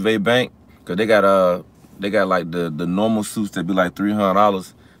into Joseph A. Bank, cause they got like the normal suits that be like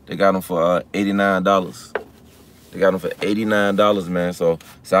 $300. They got them for $89. They got them for $89, man. So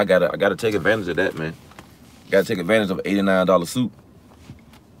I gotta take advantage of that, man. Gotta take advantage of an $89 suit.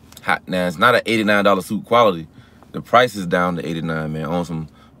 Hot now, it's not an $89 suit quality. The price is down to $89, man, on some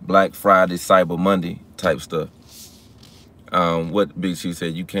Black Friday, Cyber Monday type stuff. What Big Chief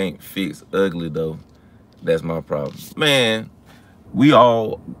said, you can't fix ugly though. That's my problem, man. We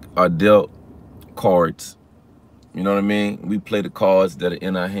all are dealt cards. You know what I mean? We play the cards that are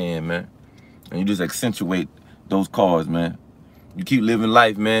in our hand, man. And you just accentuate those cards, man. You keep living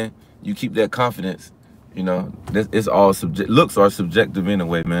life, man. You keep that confidence. You know, it's all subject. Looks are subjective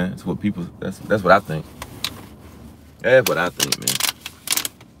anyway, man. That's what people. That's what I think. That's what I think, man.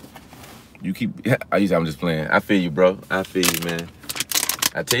 You keep. I'm just playing. I feel you, bro. I feel you, man.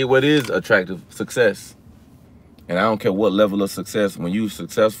 I tell you what is attractive: success. And I don't care what level of success. When you're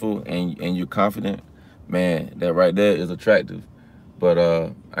successful and you're confident, man, that right there is attractive. But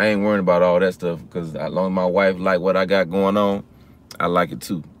I ain't worrying about all that stuff, because as long as my wife like what I got going on, I like it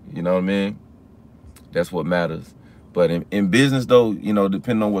too. You know what I mean? That's what matters. But in business, though, you know,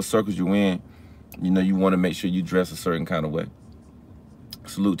 depending on what circles you're in, you know, you want to make sure you dress a certain kind of way.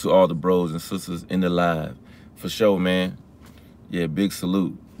 Salute to all the bros and sisters in the live. For sure, man. Yeah, big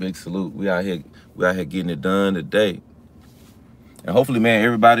salute. Big salute. We out here getting it done today. And hopefully, man,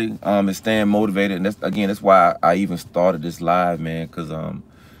 everybody is staying motivated. And that's why I even started this live, man, because I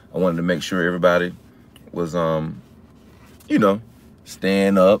wanted to make sure everybody was, you know,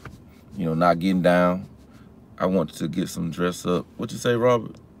 staying up, you know, not getting down. I want to get some dress up. What you say,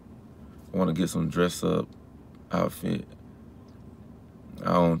 Robert? I want to get some dress up outfit.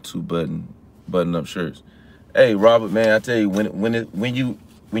 I own 2 button up shirts. Hey, Robert, man, I tell you, when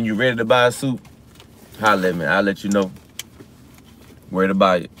you ready to buy a suit, holla at me. I'll let you know where to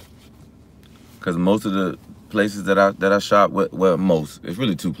buy it. Cause most of the places that I shop, well, most, it's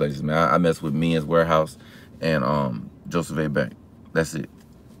really 2 places, man. I mess with Men's Warehouse and Joseph A. Bank. That's it.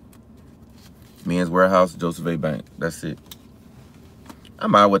 Men's Warehouse, Joseph A. Bank. That's it. I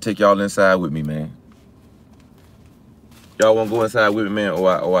might as well take y'all inside with me, man. Y'all want to go inside with me, man,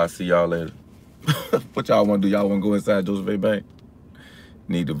 or I see y'all later? What y'all want to do? Y'all want to go inside Joseph A. Bank?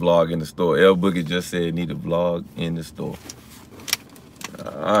 Need to vlog in the store. L Boogie just said need to vlog in the store.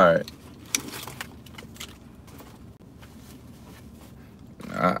 All right.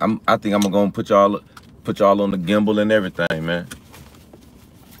 I think I'm gonna put y'all on the gimbal and everything, man.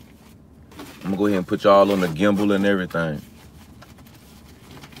 I'm gonna go ahead and put y'all on the gimbal and everything.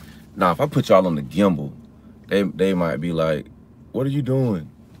 Now, if I put y'all on the gimbal, they might be like, "What are you doing?"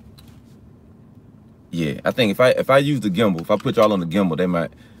 Yeah, I think if I use the gimbal, if I put y'all on the gimbal, they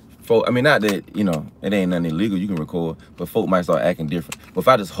might. I mean, not that, you know, it ain't nothing illegal. You can record, but folk might start acting different. But if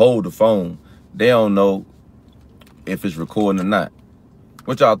I just hold the phone, they don't know if it's recording or not.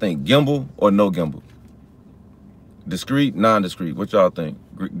 What y'all think? Gimbal or no gimbal? Discreet, non-discreet. What y'all think?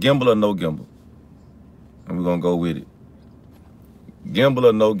 Gimbal or no gimbal? And we're gonna go with it. Gimbal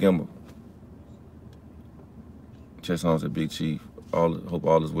or no gimbal? Chess Holmes at Big Chief. Hope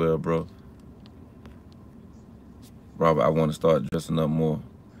all is well, bro. Robert, I want to start dressing up more.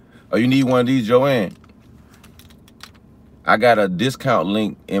 Oh, you need one of these, Joanne? I got a discount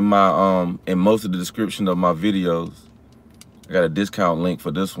link in my in most of the description of my videos. I got a discount link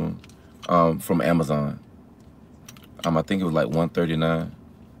for this one from Amazon. I think it was like $139.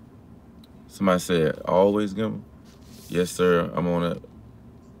 Somebody said, always gimbal? Yes, sir. I'm on a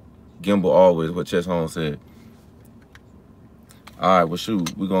gimbal always, what Chess Holmes said. All right, well,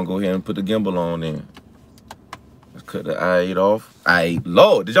 shoot. We're going to go ahead and put the gimbal on then. Let's cut the I-8 off. I-8.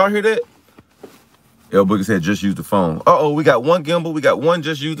 Lord, did y'all hear that? L Boogie said, just use the phone. Uh-oh, we got one gimbal. We got one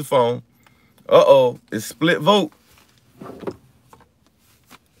just use the phone. Uh-oh, it's split vote.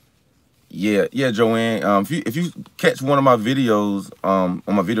 Yeah, Joanne. If you catch one of my videos on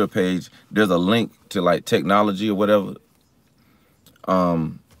my video page, there's a link to like technology or whatever.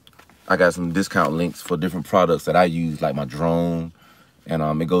 I got some discount links for different products that I use, like my drone,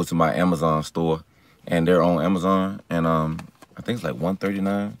 and it goes to my Amazon store, and they're on Amazon, and I think it's like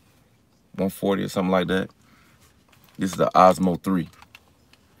 $139, $140 or something like that. This is the Osmo 3.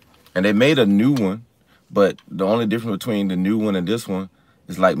 And they made a new one, but the only difference between the new one and this one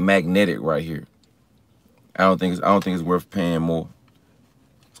is like magnetic right here. I don't think it's worth paying more.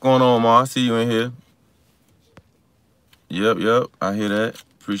 What's going on, Ma? I see you in here. Yep. I hear that.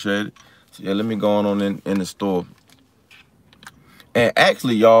 Appreciate it. So yeah, let me go on in the store. And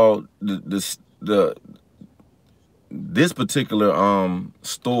actually, y'all, this particular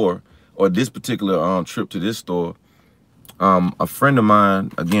store, or this particular trip to this store, a friend of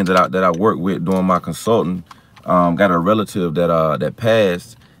mine, again, that I work with doing my consulting, got a relative that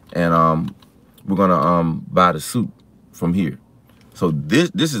passed, and we're gonna buy the suit from here. So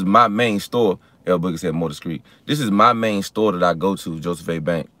this is my main store. El Boogie said more discreet. This is my main store that I go to, Joseph A.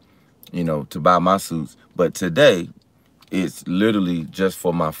 Bank, you know, to buy my suits. But today, it's literally just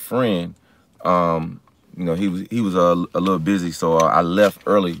for my friend. You know, he was a little busy, so I left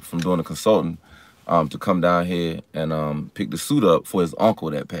early from doing the consulting to come down here and pick the suit up for his uncle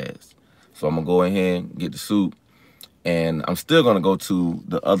that passed. So I'm gonna go in here and get the suit, and I'm still gonna go to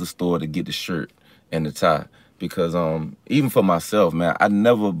the other store to get the shirt and the tie, because even for myself, man, I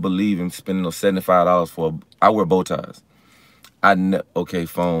never believe in spending those $75 for. I wear bow ties. Okay,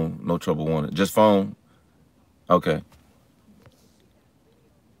 phone, no trouble wanted. Just phone. Okay.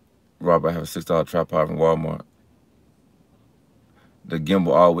 Robert, I have a $6 tripod from Walmart. The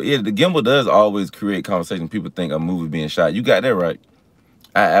gimbal always, yeah, the gimbal does always create conversation. People think a movie being shot. You got that right.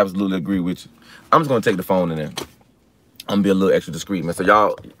 I absolutely agree with you. I'm just gonna take the phone in there. I'm gonna be a little extra discreet, man. So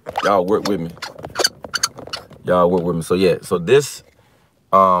y'all work with me. Y'all work with me. So yeah, so this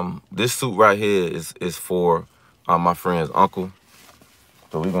suit right here is for my friend's uncle.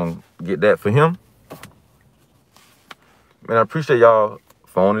 So we're gonna get that for him. Man, I appreciate y'all.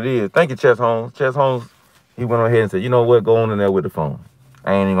 Phone it is. Thank you, Chess Holmes. Chess Holmes, he went ahead and said, you know what, go on in there with the phone.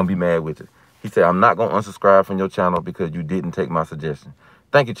 I ain't even gonna be mad with you. He said, I'm not gonna unsubscribe from your channel because you didn't take my suggestion.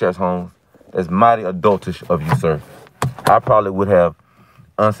 Thank you, Chess Holmes. That's mighty adultish of you, sir. I probably would have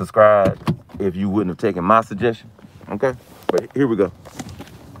unsubscribed if you wouldn't have taken my suggestion. Okay? But here we go.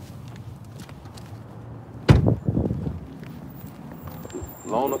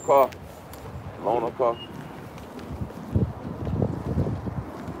 Loan a car. Loan a car.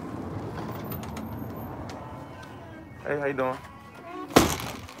 Hey, how you doing?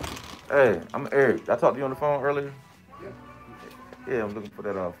 Hey, I'm Eric. I talked to you on the phone earlier? Yeah, I'm looking for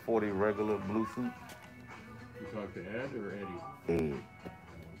that 40 regular blue suit. You talk to Ed or Eddie?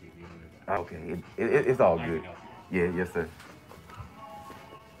 Ed. Okay, it's all good. Yeah, yes, sir.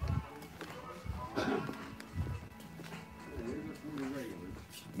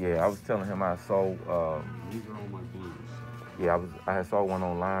 Yeah, I was telling him I saw. These are all my blues. Yeah, I saw one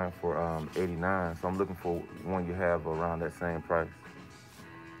online for $89, so I'm looking for one you have around that same price.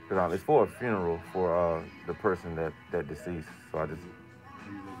 Cause it's for a funeral for the person that deceased. So I just.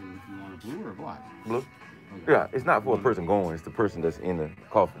 Are you looking if you want a blue or a black? Blue. Okay. Yeah, it's not for a person going. It's the person that's in the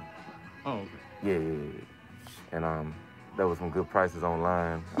coffin. Oh, okay. Yeah. And there was some good prices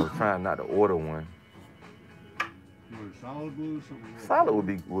online. I was trying not to order one. You want a solid blue? Something Solid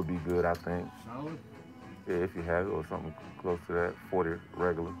would be good, I think. Solid? Yeah, if you have it, or something close to that, 40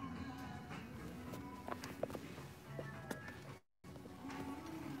 regular.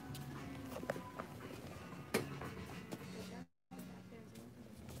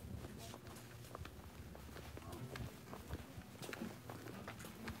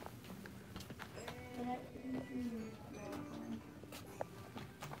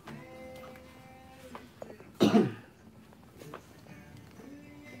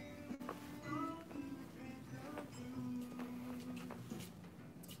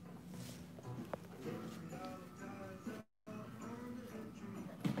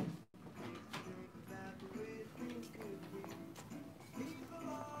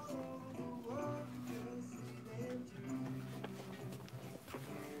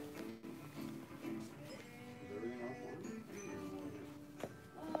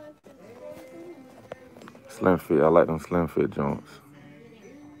 Slim fit. I like them slim fit joints.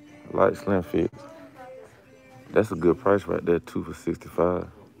 I like slim fit. That's a good price right there, 2 for $65.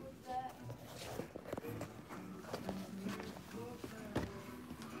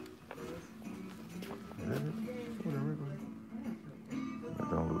 That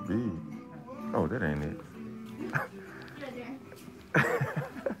don't look big. Oh, that ain't it.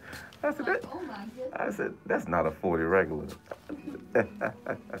 I said, that's not a 40 regular.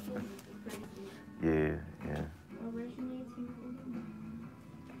 Yeah.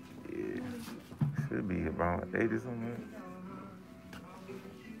 Should be around 80 something.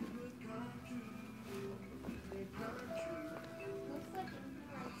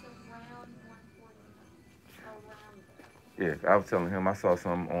 Yeah, I was telling him I saw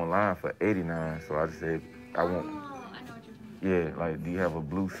something online for $89, so I just said I want. Oh, I know what you're talking Yeah, like, do you have a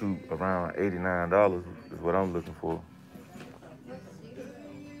blue suit around $89 is what I'm looking for. about. What suit?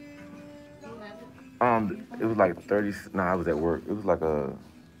 Do you have it? It was like 30. Nah, I was at work. It was like a.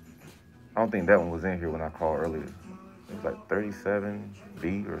 I don't think that one was in here when I called earlier. It was like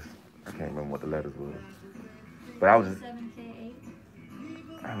 37B or I can't remember what the letters was. But I was just. 7K8?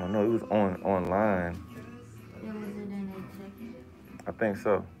 I don't know. It was online. Yeah, was it an executive? I think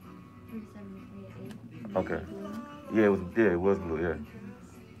so. 37K8. Okay. Blue. Yeah, it was. Yeah, it was blue. Yeah. That's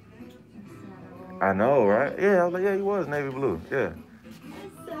sad. I know, right? Yeah, I was like, yeah, he was navy blue. Yeah.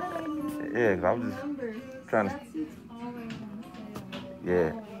 That's sad. I know. Yeah, 'cause I was just Remember, trying to. that suit's always on sale.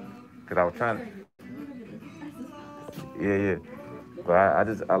 Yeah. Always. 'Cause I was trying to. Look at this. Yeah, yeah.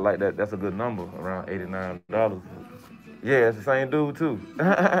 But I like that. That's a good number, around $89. Yeah, it's the same dude too.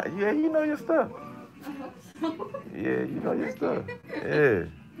 Yeah, you know your stuff. I hope so. Yeah, you know your stuff. Yeah.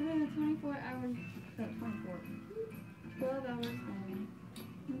 24 hours, 24. 12 hours long.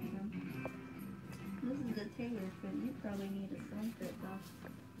 Okay. This is the tailor fit. You probably need a slim fit though.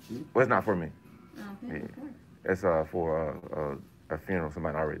 Well, it's not for me. Oh, Yeah. of course. It's for a funeral,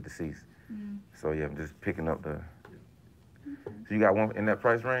 somebody already deceased. Mm. So yeah, I'm just picking up the. So you got one in that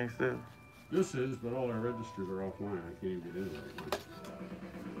price range still? This is, but all our registers are offline. I can't even get in right now.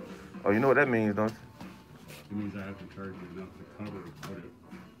 Oh, you know what that means, don't you? It means I have to charge you enough to cover what it,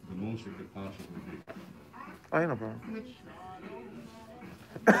 the most it could possibly be. Oh, ain't no problem. Which?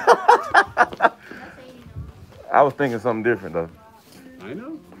 I was thinking something different though. I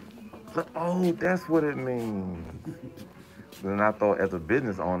know. Oh, that's what it means. Then I thought as a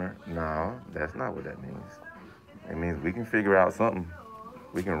business owner, no, that's not what that means. It means we can figure out something.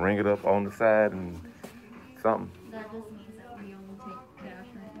 We can ring it up on the side and something. That just means that we only take cash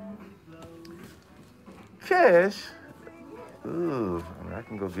right now. Cash? Ooh, I mean, I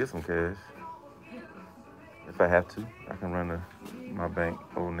can go get some cash. If I have to, I can run to my bank,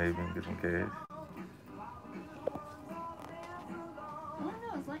 Old Navy, and get some cash. Oh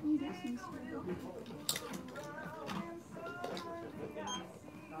no, it's letting you do some stuff.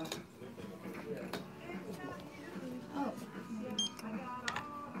 Oh.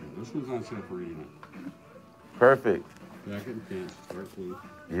 This one's on sale for $89. Perfect. Jacket and pants, dark blue.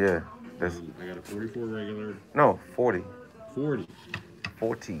 Yeah, that's I got a 44 regular. no 40, 40.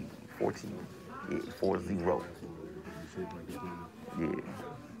 40, 40. Yeah, 40. Yeah,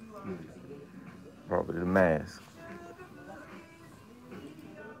 probably the mask.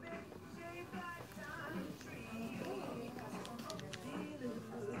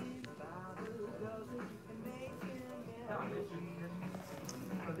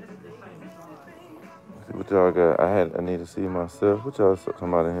 See what y'all got? I need to see myself. What y'all talking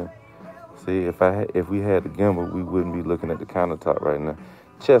about in here? See, if we had the gimbal, we wouldn't be looking at the countertop right now.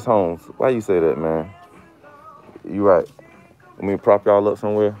 Chess Holmes, why you say that, man? You right. Let me prop y'all up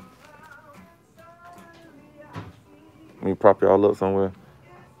somewhere.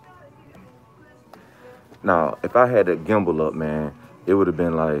 Now, if I had that gimbal up, man, it would have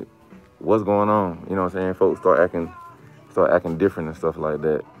been like, what's going on? You know what I'm saying? Folks start acting different and stuff like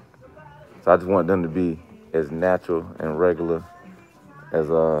that. So I just want them to be as natural and regular as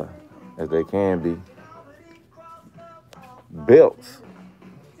they can be. Belts.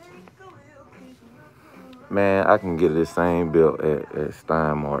 Man, I can get this same belt at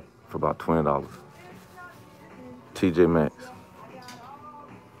Steinmart for about $20. TJ Maxx.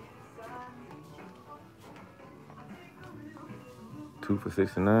 Two for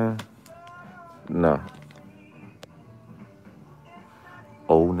 $69? No.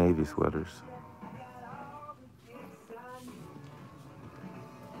 Old Navy sweaters.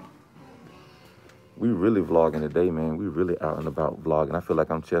 We really vlogging today, man. We really out and about vlogging. I feel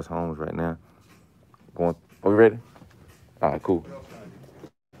like I'm Chess Holmes right now. Are we ready? All right, cool.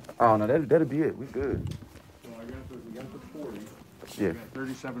 Oh, no, that'll be it. We good. So we got the 40. Yeah. We got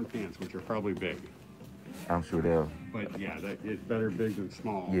 37 pants, which are probably big. I'm sure they'll. But yeah, it's better big than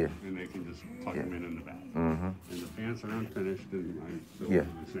small. Yeah. And they can just tuck them in the back. Mm-hmm. And the pants are unfinished, and I still Yeah. do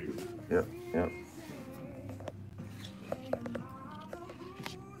the same. Yep.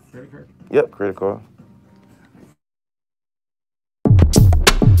 Credit card? Yep, credit card.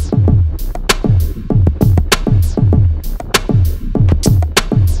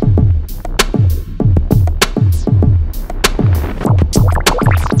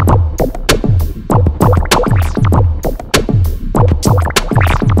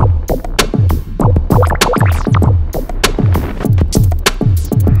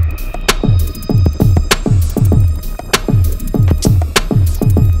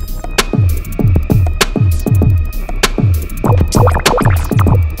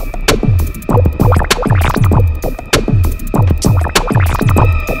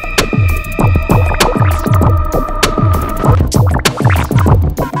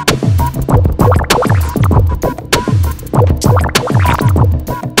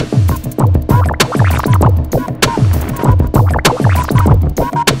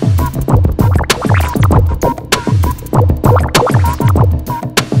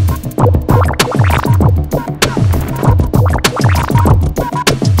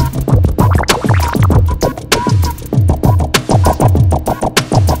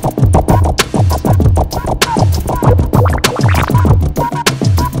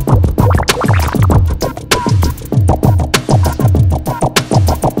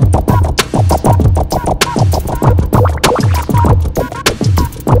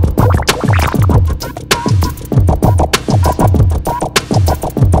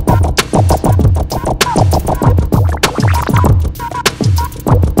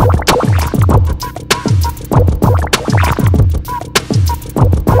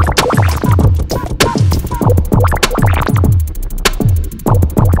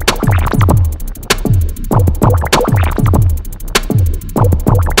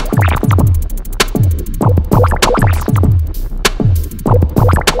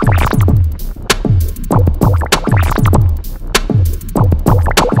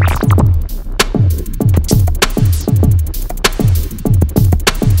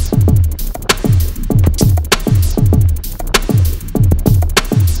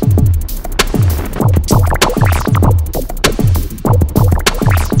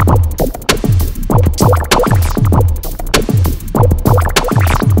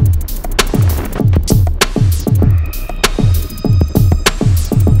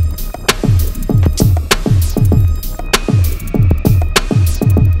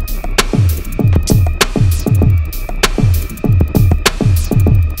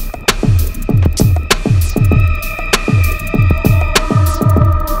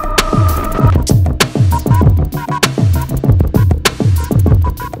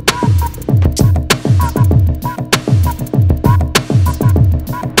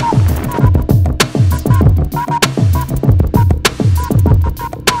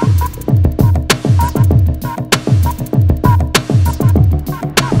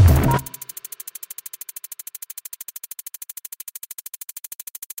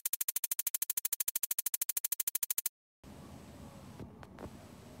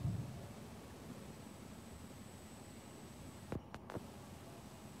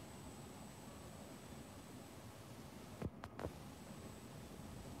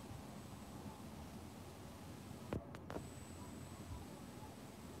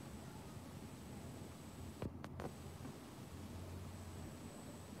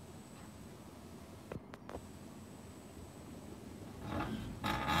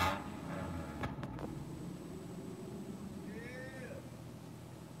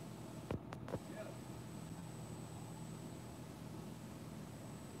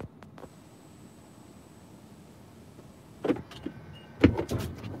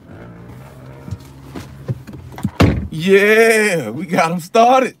 Yeah, we got them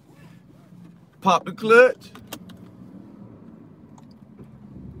started. Pop the clutch.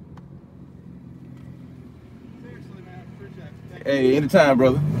 Seriously, man, appreciate it. Thank Hey, anytime,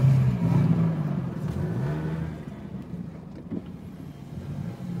 brother.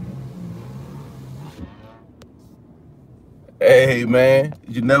 Hey, man,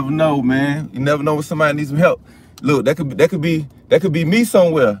 you never know, man. You never know when somebody needs some help. Look, that could be me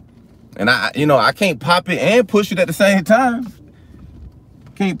somewhere, and I can't pop it and push it at the same time.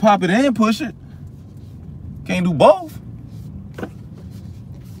 Can't pop it and push it. Can't do both.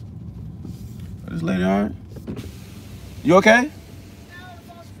 This lady, all right? You okay? No, it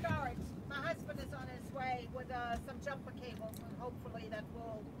won't start. My husband is on his way with some jumper cables, and hopefully that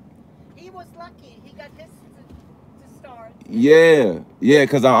will. He was lucky. He got his to start. Yeah,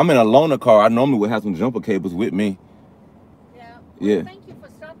 because I'm in a loaner car. I normally would have some jumper cables with me. Yeah. Yeah. Well, thank you for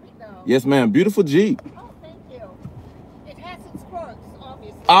stopping, though. Yes, ma'am. Beautiful Jeep. Oh, thank you. It has its quirks,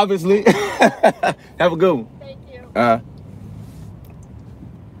 obviously. Have a good one. Thank you.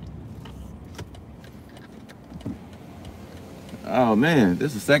 Oh man,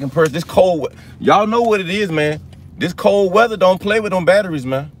 this is the second person. This cold, y'all know what it is, man. This cold weather don't play with them batteries,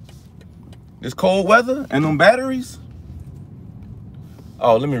 man. This cold weather and them batteries.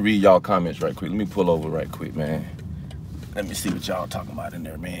 Oh, let me read y'all comments right quick. Let me pull over right quick, man. Let me see what y'all talking about in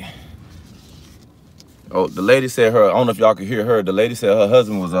there, man. Oh, the lady said her, I don't know if y'all could hear her. The lady said her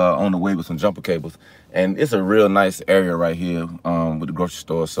husband was on the way with some jumper cables. And it's a real nice area right here with the grocery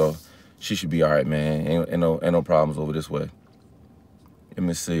store. So she should be all right, man. Ain't no problems over this way. Let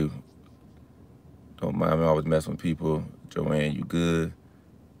me see. Don't mind me always messing with people. Joanne, you good?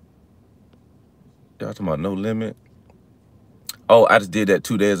 Y'all talking about no limit? Oh, I just did that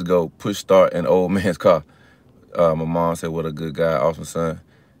 2 days ago. Push start in old man's car. My mom said, what a good guy, awesome son.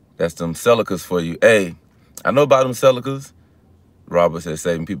 That's them Celicas for you. Hey, I know about them Celicas. Robert said,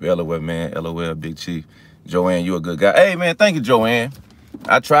 saving people, LOL, man. LOL, Big Chief. Joanne, you a good guy. Hey, man, thank you, Joanne.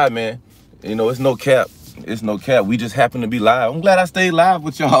 I tried, man. You know, it's no cap. It's no cap. We just happen to be live. I'm glad I stayed live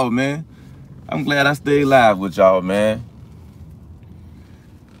with y'all, man. I'm glad I stayed live with y'all, man.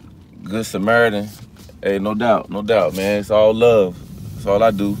 Good Samaritan. Hey, no doubt, man. It's all love. That's all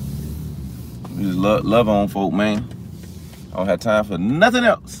I do. We just love on folk, man. I don't have time for nothing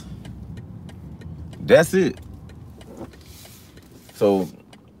else. That's it. So,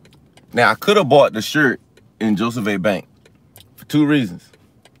 now I could have bought the shirt in Joseph A. Bank for 2 reasons.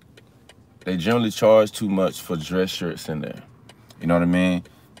 They generally charge too much for dress shirts in there. You know what I mean?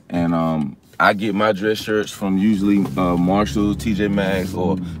 And I get my dress shirts from usually Marshalls, TJ Maxx,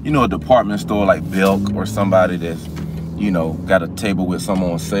 or, you know, a department store like Belk or somebody that's, you know, got a table with some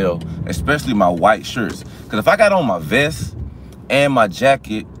on sale, especially my white shirts. Because if I got on my vest and my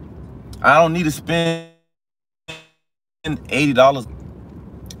jacket, I don't need to spend $80.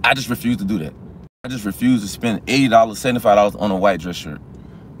 I just refuse to do that. I just refuse to spend $80, $75 on a white dress shirt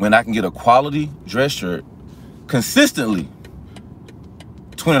when I can get a quality dress shirt consistently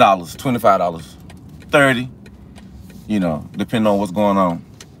 $20, $25, $30, you know, depending on what's going on.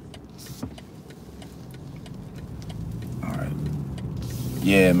 All right.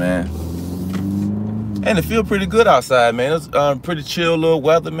 Yeah, man. And it feel pretty good outside, man. It's pretty chill little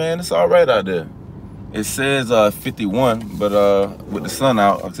weather, man. It's all right out there. It says 51, but with the sun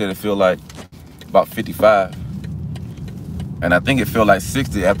out, I said it feel like about 55. And I think it feel like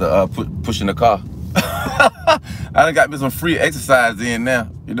 60 after pushing the car. I done got me some free exercise in now.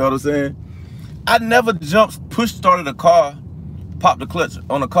 You know what I'm saying? I never started a car, popped the clutch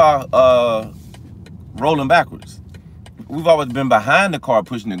on a car rolling backwards. We've always been behind the car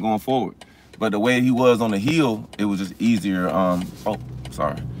pushing it going forward. But the way he was on the hill, it was just easier. Oh,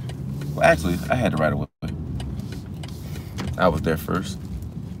 sorry. Well, actually, I had the right of way. I was there first.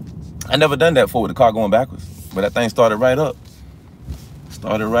 I never done that before with the car going backwards. But that thing started right up.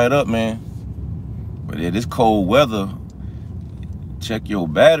 Started right up, man. But yeah, this cold weather, check your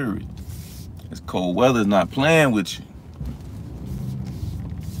battery. This cold weather is not playing with you.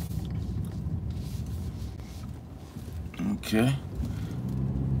 Okay.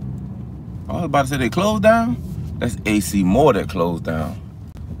 I was about to say they closed down. That's AC Moore that closed down.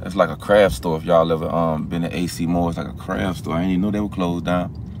 That's like a craft store. If y'all ever been to AC Moore, it's like a craft store. I didn't even know they were closed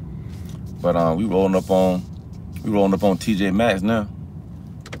down. But we rolling up on TJ Maxx now.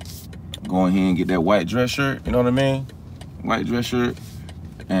 Go in here and get that white dress shirt, you know what I mean? White dress shirt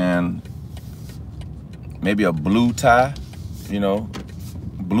and maybe a blue tie, you know,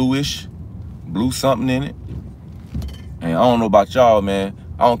 bluish, blue something in it. And I don't know about y'all, man.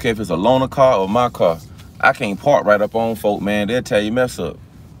 I don't care if it's a loaner car or my car. I can't park right up on folk, man. They'll tell you mess up.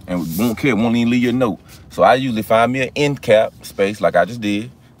 and won't care, won't even leave you a note. So I usually find me an end cap space like I just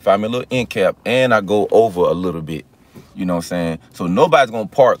did. Find me a little end cap, and I go over a little bit. You know what I'm saying? So nobody's gonna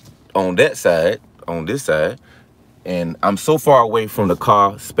park on that side, on this side, and I'm so far away from the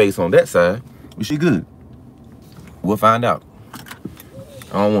car space on that side, we should be good. We'll find out.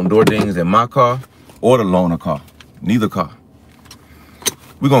 I don't want door dings in my car or the loaner car. Neither car.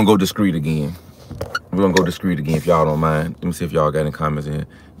 We're gonna go discreet again. We're gonna go discreet again if y'all don't mind. Let me see if y'all got any comments in.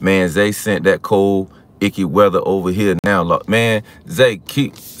 Man, Zay sent that cold, icky weather over here now. Look, man, Zay,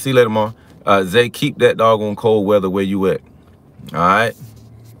 see you later, Mom. Zay, keep that doggone cold weather where you at. All right?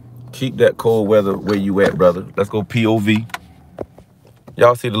 Keep that cold weather where you at, brother. Let's go POV.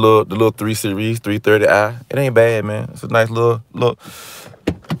 Y'all see the little 3 Series, 330i? It ain't bad, man. It's a nice little loaner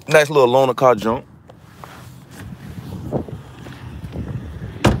car jump.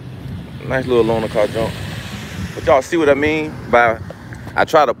 Nice little loaner car jump. But y'all see what I mean by I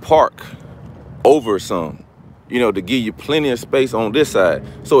try to park over some, you know, to give you plenty of space on this side.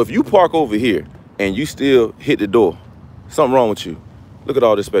 So if you park over here and you still hit the door, something wrong with you. Look at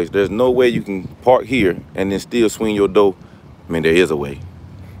all this space. There's no way you can park here and then still swing your door. I mean, there is a way,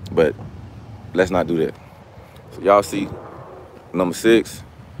 but let's not do that. So y'all see number 6,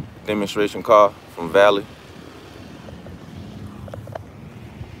 demonstration car from Valley.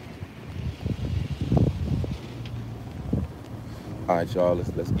 All right, y'all,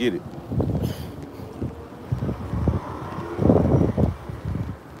 let's get it.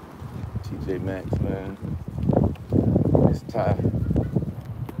 TJ Maxx, man. This tie.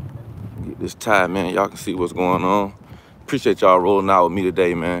 Get this tie, man. Y'all can see what's going on. Appreciate y'all rolling out with me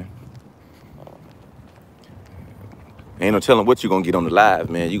today, man. Ain't no telling what you're gonna get on the live,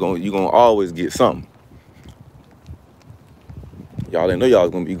 man. You gonna always get something. Y'all didn't know y'all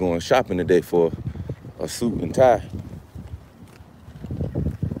was gonna be going shopping today for a suit and tie.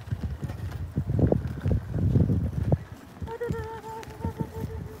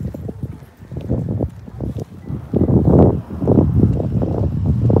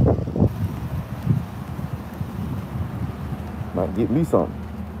 Might get me something.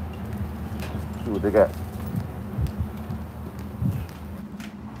 See what they got.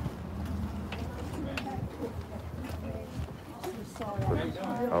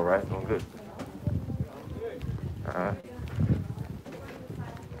 All right, doing good. All right.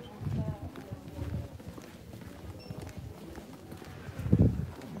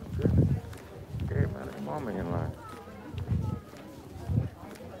 Okay, man, there's mama in line.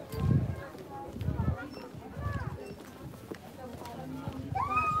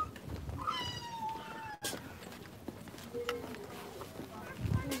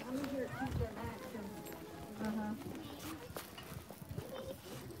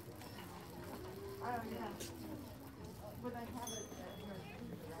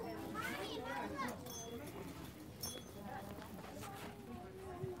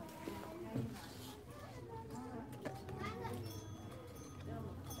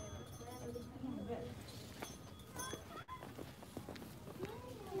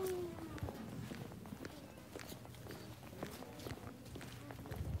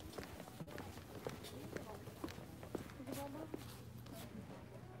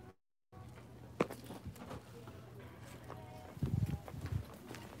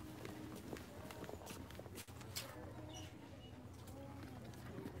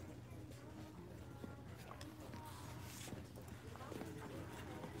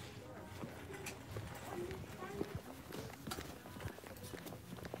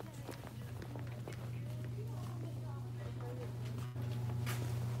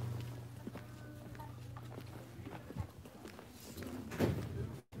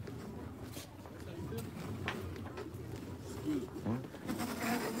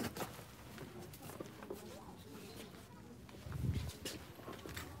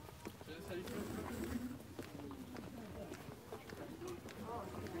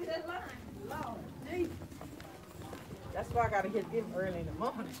 That's why I gotta hit them early in the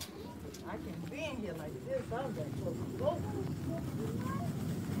morning. I can be in here like this. I'm that close.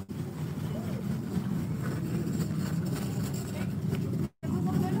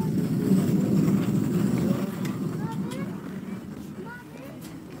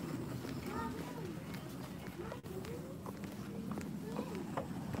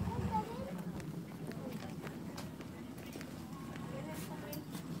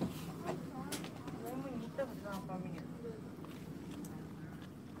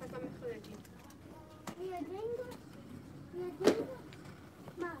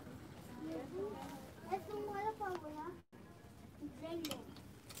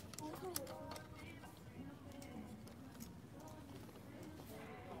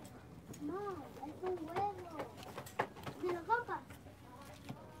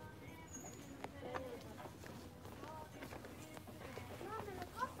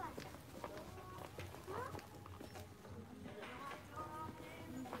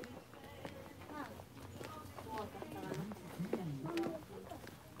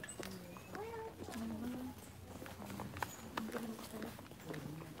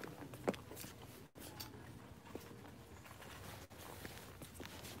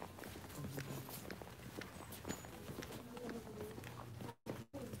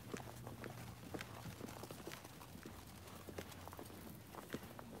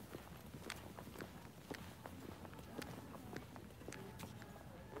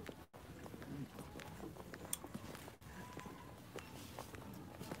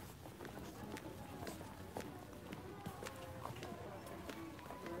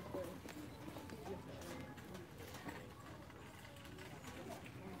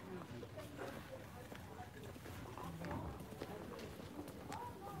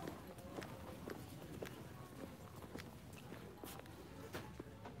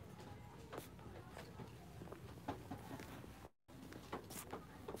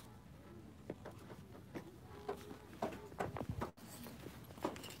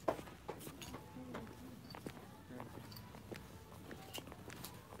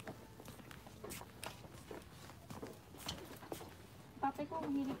 ate ko,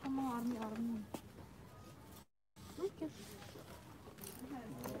 mahilig ka mga army-army. Okay.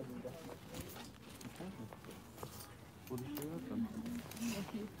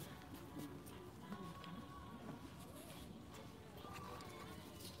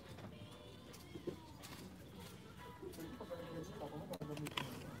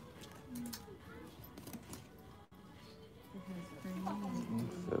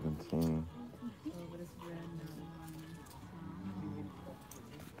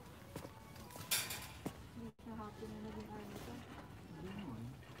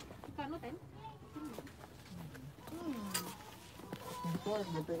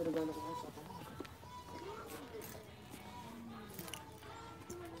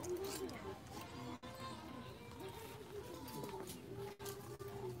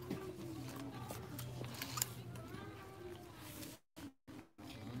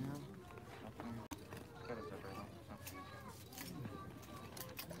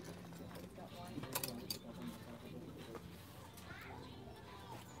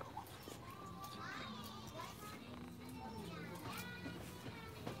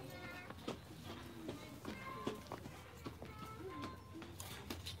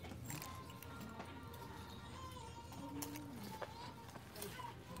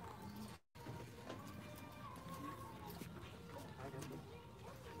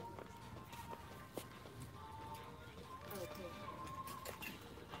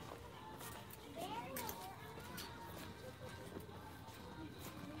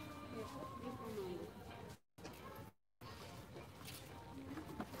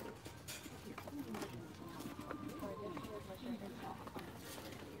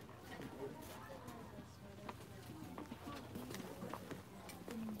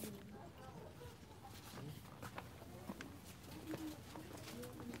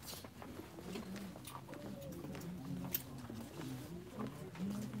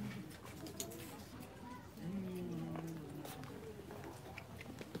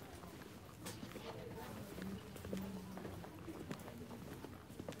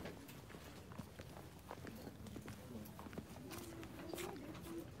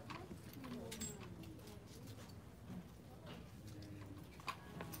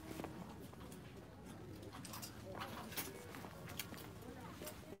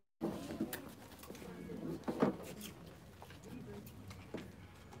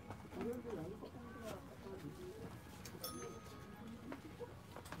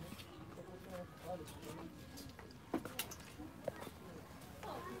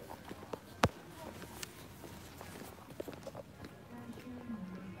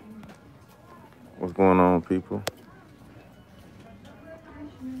 What's going on, people?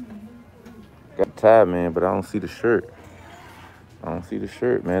 Got a tie, man, but I don't see the shirt. I don't see the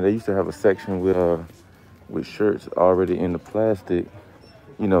shirt, man. They used to have a section with shirts already in the plastic,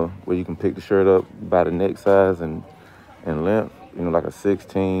 you know, where you can pick the shirt up by the neck size and length, you know, like a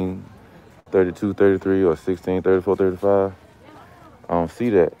 16, 32, 33, or 16, 34, 35. I don't see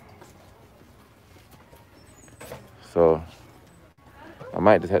that. So I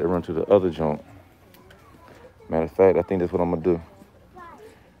might just have to run to the other joint. Matter of fact, I think that's what I'm gonna do.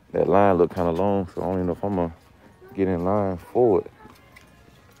 That line look kind of long, so I don't even know if I'm gonna get in line for it.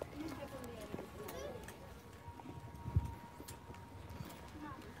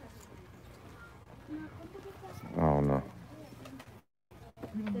 I don't know.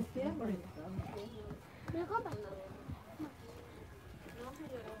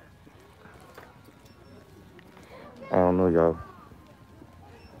 I don't know, y'all.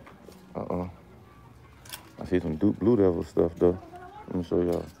 I see some Duke Blue Devil stuff, though. Let me show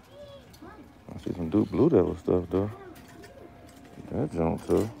y'all. I see some Duke Blue Devil stuff, though. That junk,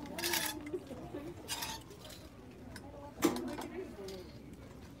 too.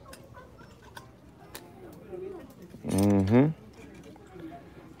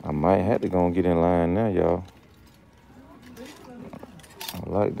 I might have to go and get in line now, y'all. I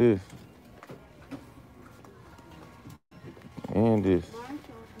like this. And this.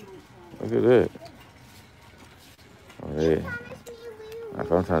 Look at that. Oh, yeah.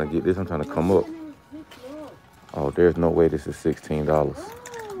 If I'm trying to get this, I'm trying to come up. Oh, there's no way this is $16.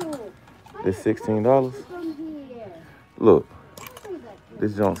 This $16? Look.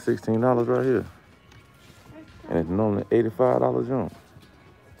 This junk $16 right here. And it's normally $85 junk.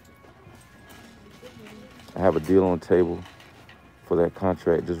 I have a deal on the table for that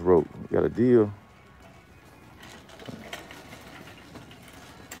contract just wrote. Got a deal.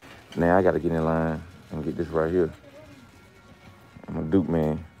 Now I got to get in line and get this right here. I'm a Duke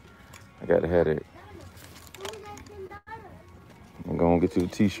man. I got to have that. I'm going to get you a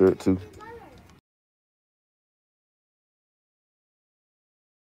t-shirt too.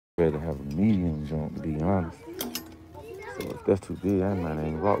 medium jump, to be honest. So if that's too big, I might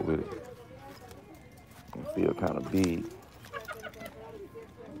ain't rock with it. It feel kind of big.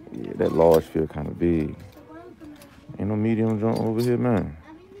 Yeah, that large feel kind of big. Ain't no medium jump over here, man.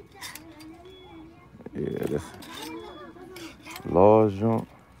 Yeah, that's large jump.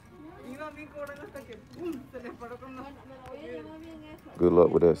 Good luck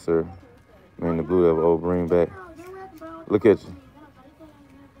with that, sir. Man, the Blue Devil old bring back. Look at you.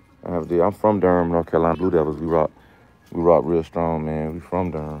 I'm from Durham, North Carolina. Blue Devils, we rock real strong, man. We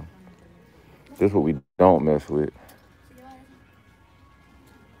from Durham. This is what we don't mess with.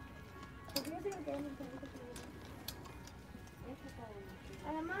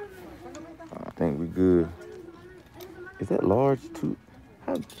 I think we good. Is that large too?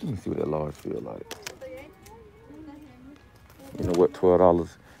 Let me see what that large feel like. You know what? $12.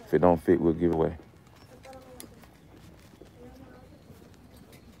 If it don't fit, we'll give it away.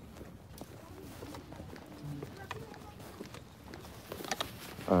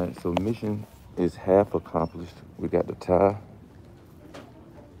 All right, so mission is half accomplished. We got the tie.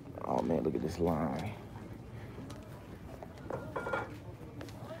 Oh man, look at this line.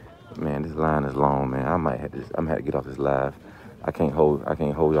 Man, this line is long, man. I'm gonna have to get off this live. I can't hold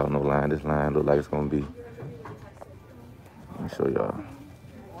y'all no line. This line look like it's gonna be. Let me show y'all.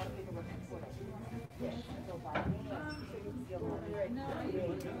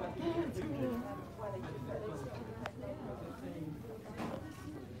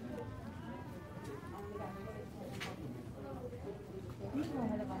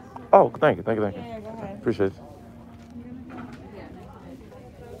 Oh, thank you. Yeah, go ahead. Appreciate it.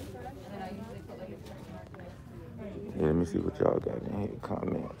 Yeah, let me see what y'all got in here.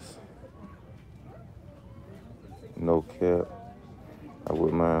 Comments. No cap. I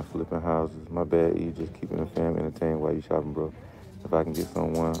wouldn't mind flipping houses. My bad, E. Just keeping the family entertained while you shopping, bro. If I can get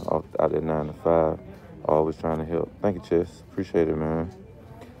someone out there 9 to 5, always trying to help. Thank you, Chess. Appreciate it, man.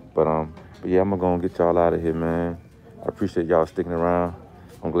 But yeah, I'm gonna go and get y'all out of here, man. I appreciate y'all sticking around.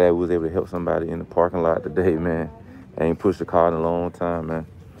 I'm glad we was able to help somebody in the parking lot today, man. I ain't pushed the car in a long time, man.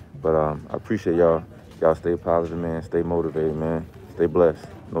 But I appreciate y'all. Y'all stay positive, man. Stay motivated, man. Stay blessed.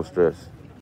 No stress.